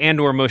shocking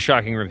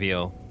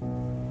reveal.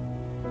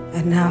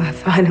 And now I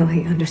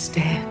finally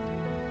understand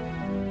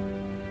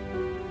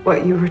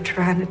what you were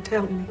trying to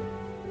tell me.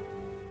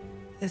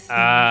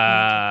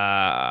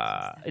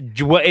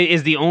 What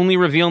is the only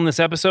reveal in this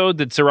episode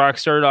that Sirach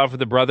started off with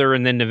the brother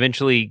and then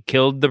eventually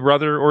killed the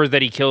brother, or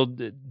that he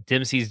killed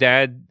Dempsey's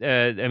dad?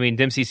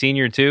 Dempsey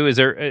Senior too. Is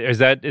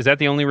that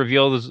the only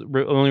reveals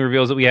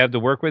that we have to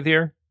work with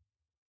here?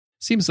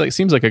 Seems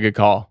like a good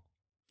call.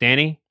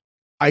 Danny,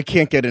 I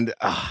can't get into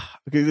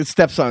the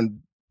steps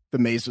on the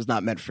maze was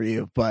not meant for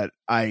you, but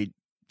I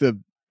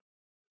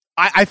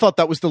thought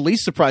that was the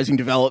least surprising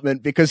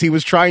development because he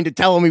was trying to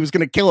tell him he was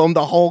going to kill him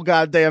the whole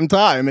goddamn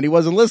time and he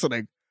wasn't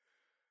listening.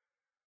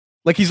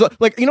 Like, he's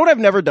like, you know what I've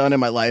never done in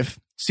my life?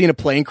 Seen a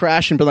plane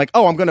crash and been like,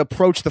 oh, I'm going to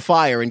approach the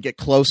fire and get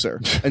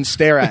closer and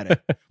stare at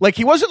it. Like,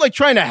 he wasn't like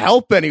trying to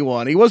help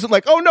anyone. He wasn't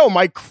like, oh no,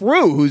 my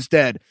crew who's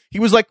dead. He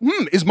was like,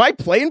 is my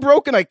plane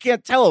broken? I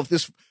can't tell if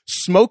this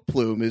smoke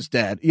plume is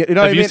dead. You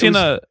know have you seen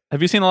a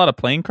lot of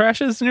plane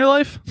crashes in your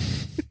life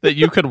that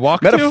you could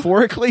walk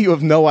metaphorically? You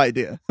have no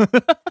idea.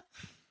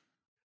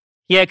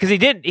 Yeah, because he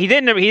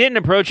didn't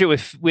approach it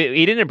with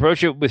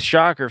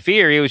shock or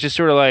fear. He was just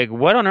sort of like,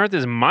 "What on earth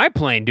is my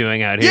plane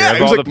doing out here?" Yeah,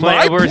 he was like,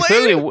 my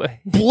plane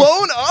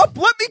blown up.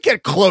 Let me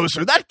get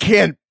closer. That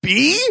can't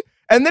be.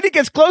 And then he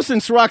gets close,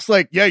 and Sirach's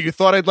like, "Yeah, you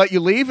thought I'd let you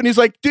leave?" And he's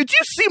like, "Did you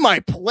see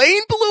my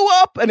plane blew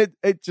up?" And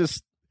it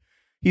just,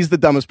 he's the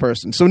dumbest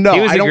person. So no,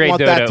 I don't want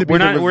that to be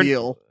the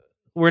reveal.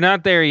 We're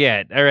not there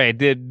yet. All right,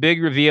 the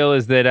big reveal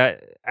is that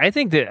I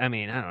think that I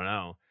don't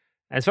know.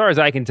 As far as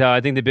I can tell, I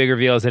think the big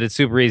reveal is that it's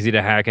super easy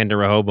to hack into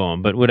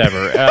Rehoboam, but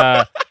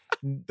whatever.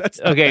 That's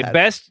okay.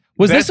 Bad.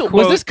 Was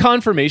this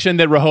confirmation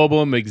that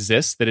Rehoboam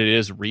exists, that it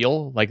is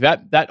real? Like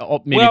that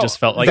maybe just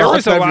felt like there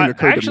was a lot.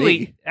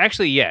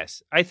 Actually,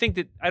 yes. I think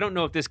that I don't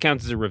know if this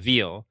counts as a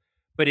reveal,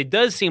 but it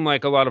does seem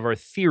like a lot of our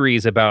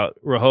theories about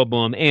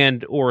Rehoboam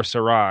and or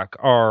Sirach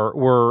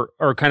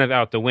are kind of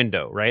out the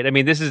window, right? I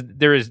mean,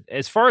 there is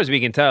as far as we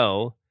can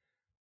tell,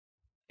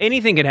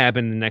 anything could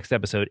happen in the next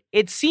episode.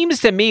 It seems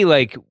to me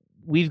like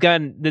we've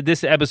gotten that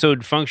this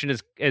episode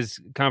functioned as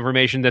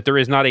confirmation that there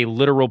is not a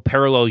literal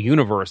parallel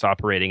universe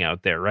operating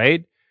out there,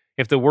 right?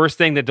 If the worst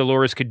thing that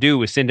Dolores could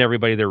do is send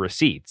everybody their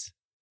receipts.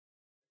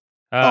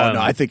 No,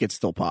 I think it's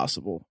still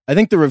possible. I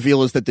think the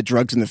reveal is that the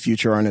drugs in the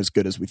future aren't as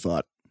good as we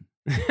thought.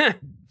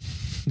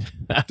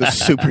 That's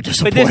super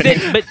disappointing.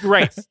 But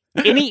right,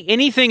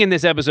 anything in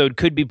this episode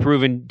could be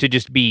proven to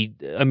just be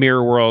a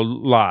mirror world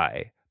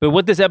lie. But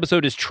what this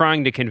episode is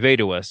trying to convey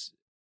to us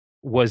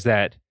was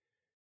that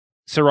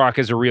Sirach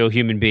is a real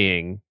human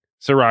being.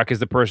 Sirach is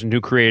the person who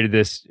created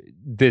this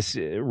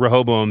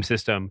Rehoboam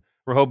system.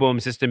 Rehoboam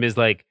system is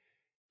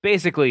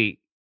basically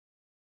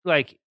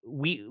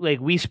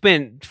we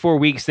spent 4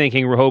 weeks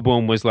thinking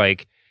Rehoboam was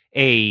like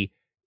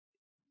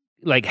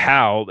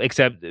Hal,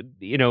 except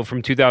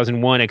from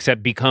 2001,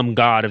 except become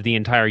God of the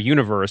entire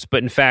universe.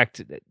 But in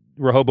fact,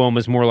 Rehoboam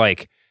is more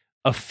like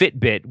a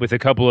Fitbit with a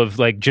couple of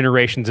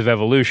generations of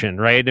evolution,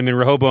 right? I mean,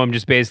 Rehoboam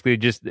just basically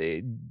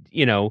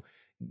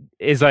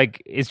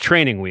is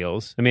training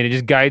wheels. I mean, it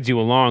just guides you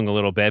along a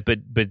little bit, but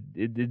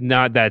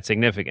not that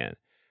significant.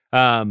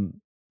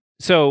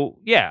 So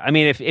yeah, I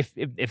mean,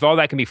 if all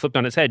that can be flipped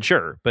on its head,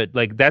 sure. But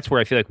that's where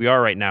I feel like we are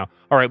right now.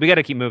 All right, we got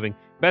to keep moving.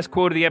 Best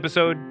quote of the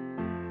episode.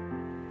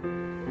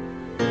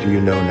 Do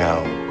you know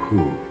now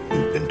who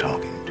you've been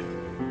talking to?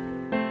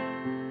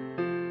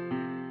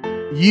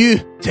 You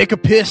take a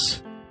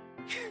piss.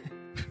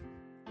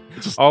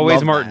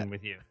 Always Martin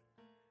with you.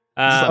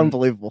 It's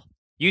unbelievable.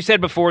 You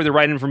said before the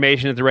right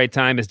information at the right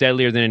time is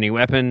deadlier than any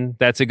weapon.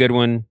 That's a good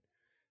one.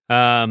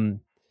 God.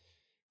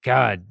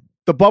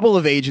 The The bubble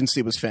of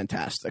agency was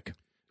fantastic.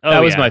 That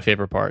was my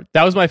favorite part.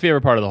 That was my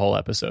favorite part of the whole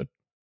episode.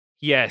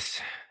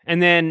 Yes.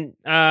 And then,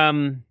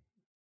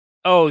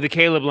 the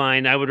Caleb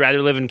line, I would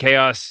rather live in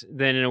chaos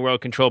than in a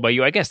world controlled by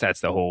you. I guess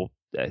that's the whole,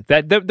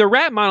 the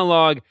rat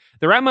monologue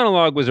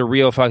was a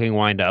real fucking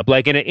wind up.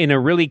 Like in a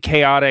really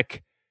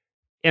chaotic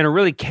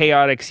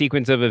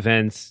sequence of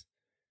events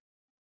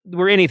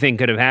where anything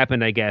could have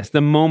happened, I guess.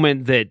 The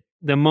moment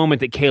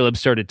that Caleb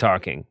started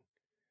talking,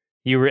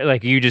 you were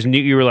like, you just knew,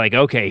 you were like,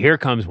 okay, here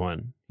comes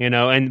one,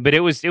 but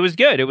it was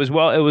good. It was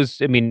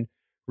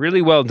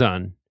really well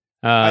done.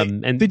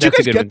 And did you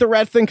guys get the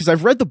rat thing? Because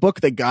I've read the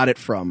book they got it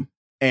from.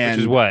 And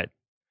which is what?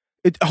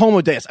 Homo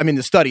Deus. I mean,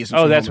 the study is.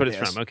 Oh, that's what it's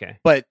from. Okay.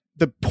 But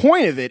the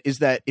point of it is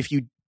that if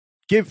you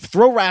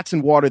throw rats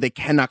in water they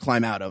cannot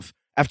climb out of,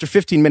 after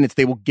 15 minutes,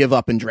 they will give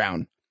up and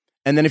drown.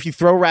 And then if you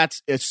throw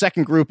rats, a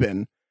second group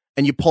in,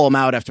 and you pull them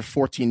out after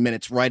 14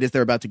 minutes, right as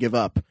they're about to give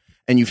up,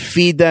 and you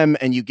feed them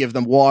and you give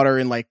them water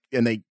and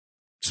they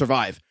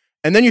survive.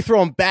 And then you throw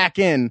them back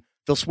in,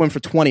 they'll swim for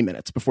 20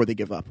 minutes before they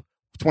give up.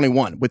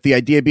 21, with the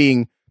idea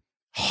being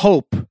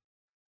hope,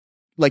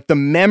 like the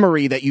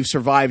memory that you've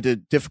survived a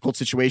difficult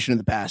situation in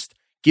the past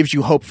gives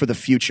you hope for the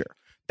future.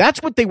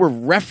 That's what they were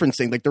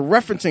referencing. Like they're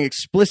referencing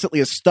explicitly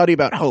a study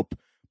about hope.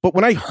 But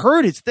when I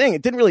heard his thing, I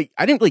didn't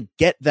really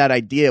get that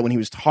idea when he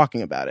was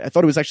talking about it. I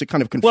thought it was actually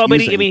kind of confusing. Well,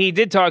 but he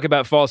did talk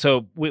about false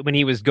hope when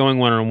he was going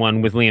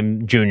one-on-one with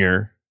Liam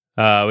Jr.,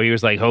 where he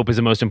was like, hope is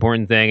the most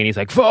important thing. And he's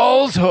like,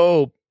 false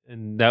hope.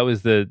 And that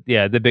was the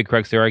big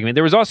crux of the argument.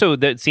 There was also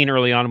that scene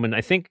early on when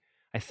I think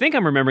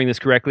I'm remembering this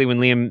correctly, when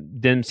Liam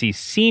Dempsey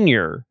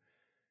Sr.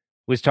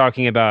 was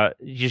talking about,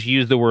 just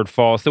used the word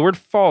false. The word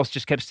false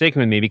just kept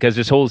sticking with me because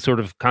this whole sort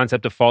of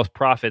concept of false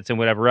prophets and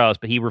whatever else,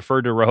 but he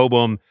referred to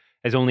Rehoboam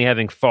as only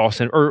having false,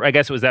 or I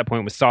guess it was that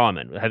point with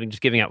Solomon,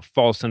 just giving out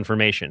false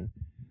information.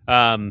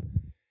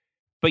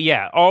 But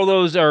yeah, all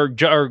those are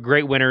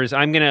great winners.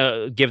 I'm going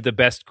to give the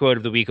best quote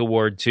of the week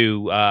award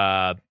to,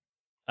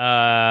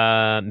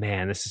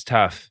 man, this is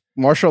tough.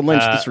 Marshawn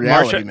Lynch, this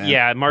reality, man.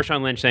 Yeah,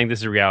 Marshawn Lynch saying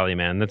this is reality,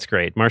 man. That's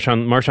great.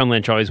 Marshawn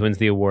Lynch always wins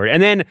the award.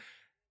 And then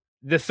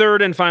the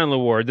third and final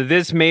award, the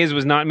This Maze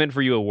Was Not Meant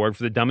For You award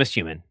for the dumbest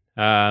human.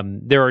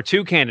 There are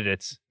two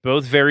candidates,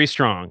 both very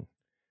strong.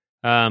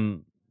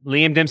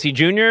 Liam Dempsey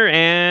Jr.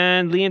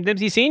 and Liam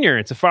Dempsey Sr.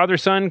 It's a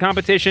father-son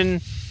competition.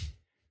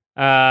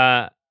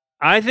 I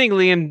think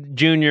Liam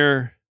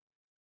Jr.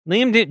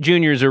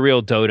 is a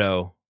real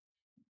dodo,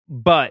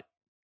 but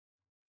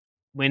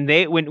when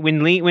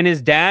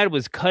his dad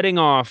was cutting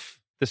off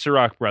the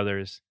Sirach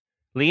brothers,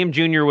 Liam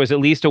Jr. was at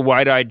least a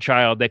wide-eyed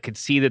child that could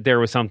see that there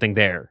was something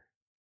there.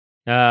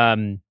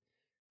 Liam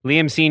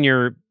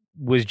Sr.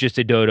 was just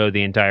a dodo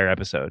the entire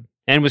episode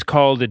and was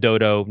called a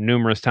dodo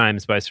numerous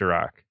times by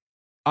Sirach.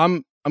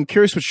 I'm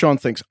curious what Sean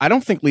thinks. I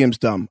don't think Liam's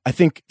dumb. I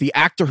think the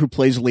actor who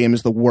plays Liam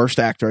is the worst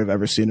actor I've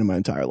ever seen in my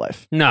entire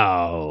life.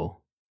 No.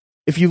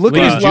 If you look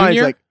at his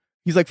lines,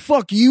 he's like,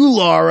 fuck you,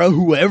 Laura,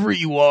 whoever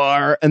you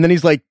are. And then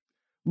he's like,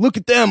 look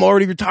at them,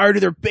 already retired to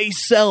their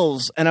base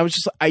cells. And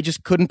I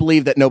just couldn't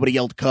believe that nobody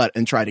yelled cut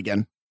and tried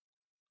again.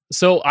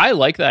 So I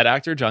like that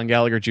actor, John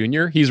Gallagher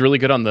Jr. He's really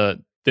good on the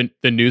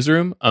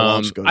newsroom.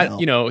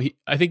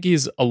 I think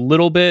he's a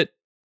little bit,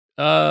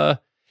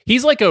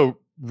 he's like a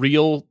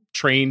real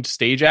trained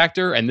stage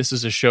actor, and this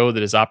is a show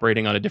that is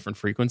operating on a different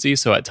frequency,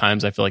 so at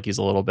times I feel like he's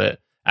a little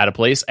bit out of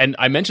place. And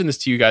I mentioned this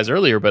to you guys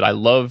earlier, but I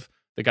love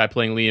the guy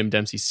playing Liam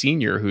Dempsey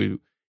Sr., who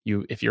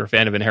if you're a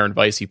fan of Inherent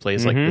Vice, he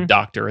plays like the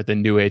doctor at the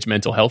New Age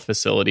mental health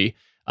facility.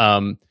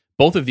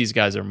 Both of these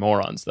guys are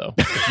morons, though.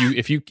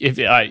 If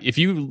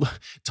you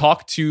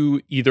talk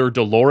to either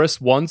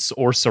Dolores once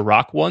or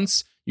Sirach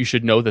once, you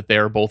should know that they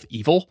are both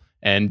evil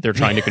and they're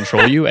trying to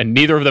control you, and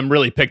neither of them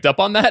really picked up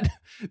on that.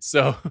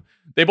 So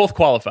they both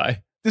qualify.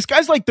 This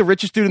guy's like the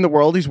richest dude in the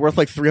world. He's worth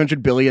like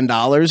 $300 billion,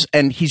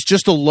 and he's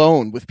just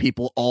alone with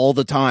people all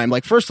the time.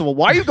 Like, first of all,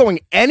 why are you going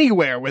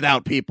anywhere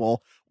without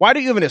people? Why do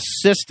you have an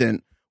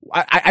assistant?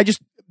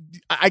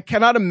 I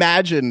cannot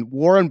imagine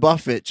Warren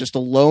Buffett just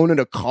alone in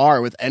a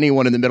car with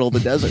anyone in the middle of the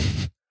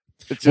desert.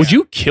 Would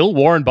you kill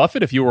Warren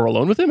Buffett if you were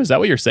alone with him? Is that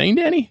what you're saying,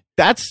 Danny?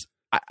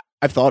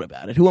 I've thought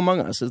about it. Who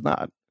among us is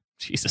not?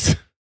 Jesus.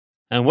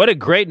 And what a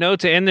great note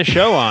to end the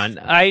show on.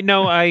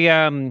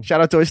 Shout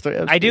out to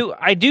Dostoevsky.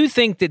 I do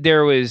think that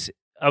there was,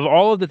 of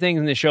all of the things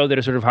in the show that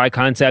are sort of high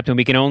concept and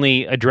we can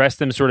only address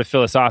them sort of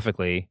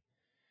philosophically,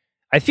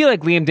 I feel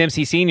like Liam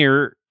Dempsey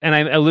Sr., and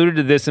I alluded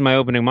to this in my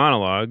opening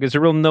monologue, is a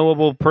real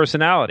knowable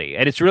personality.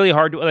 And it's really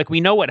hard to, like,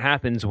 we know what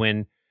happens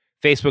when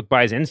Facebook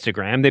buys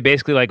Instagram. They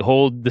basically like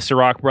hold the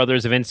Sirach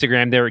brothers of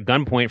Instagram there at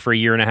gunpoint for a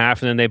year and a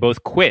half, and then they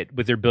both quit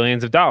with their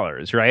billions of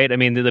dollars, right? I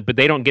mean, but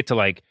they don't get to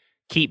like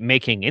keep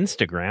making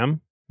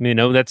Instagram.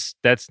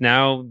 That's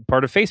now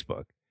part of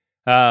Facebook.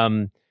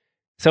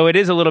 So it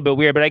is a little bit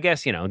weird, but I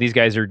guess, these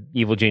guys are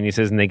evil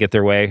geniuses and they get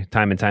their way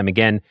time and time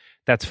again.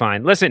 That's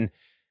fine. Listen,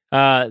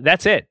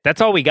 that's it. That's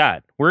all we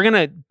got. We're going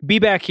to be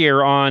back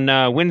here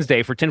on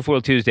Wednesday for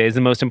Tinfoil Tuesdays, the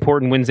most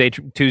important Wednesday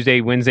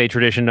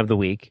tradition of the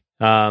week.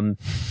 We're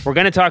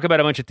going to talk about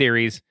a bunch of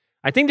theories.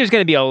 I think there's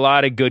going to be a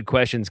lot of good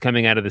questions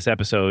coming out of this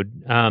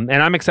episode, and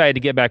I'm excited to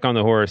get back on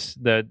the horse,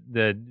 the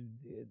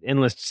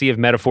endless sea of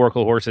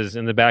metaphorical horses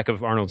in the back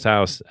of Arnold's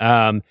house.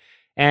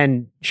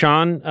 And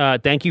Sean,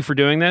 thank you for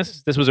doing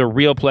this. This was a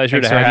real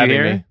pleasure to have you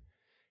here.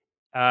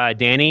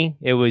 Danny,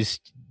 it was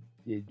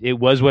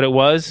what it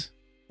was.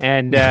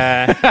 And the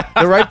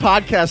right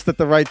podcast at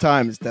the right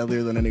time is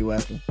deadlier than any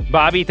weapon.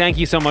 Bobby, thank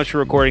you so much for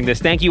recording this.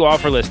 Thank you all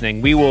for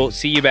listening. We will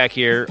see you back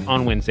here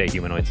on Wednesday,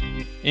 humanoids.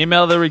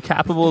 Email the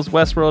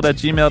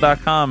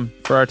recapableswestworld@gmail.com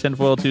for our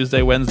Tinfoil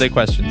Tuesday, Wednesday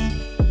questions.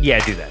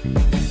 Yeah, do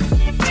that.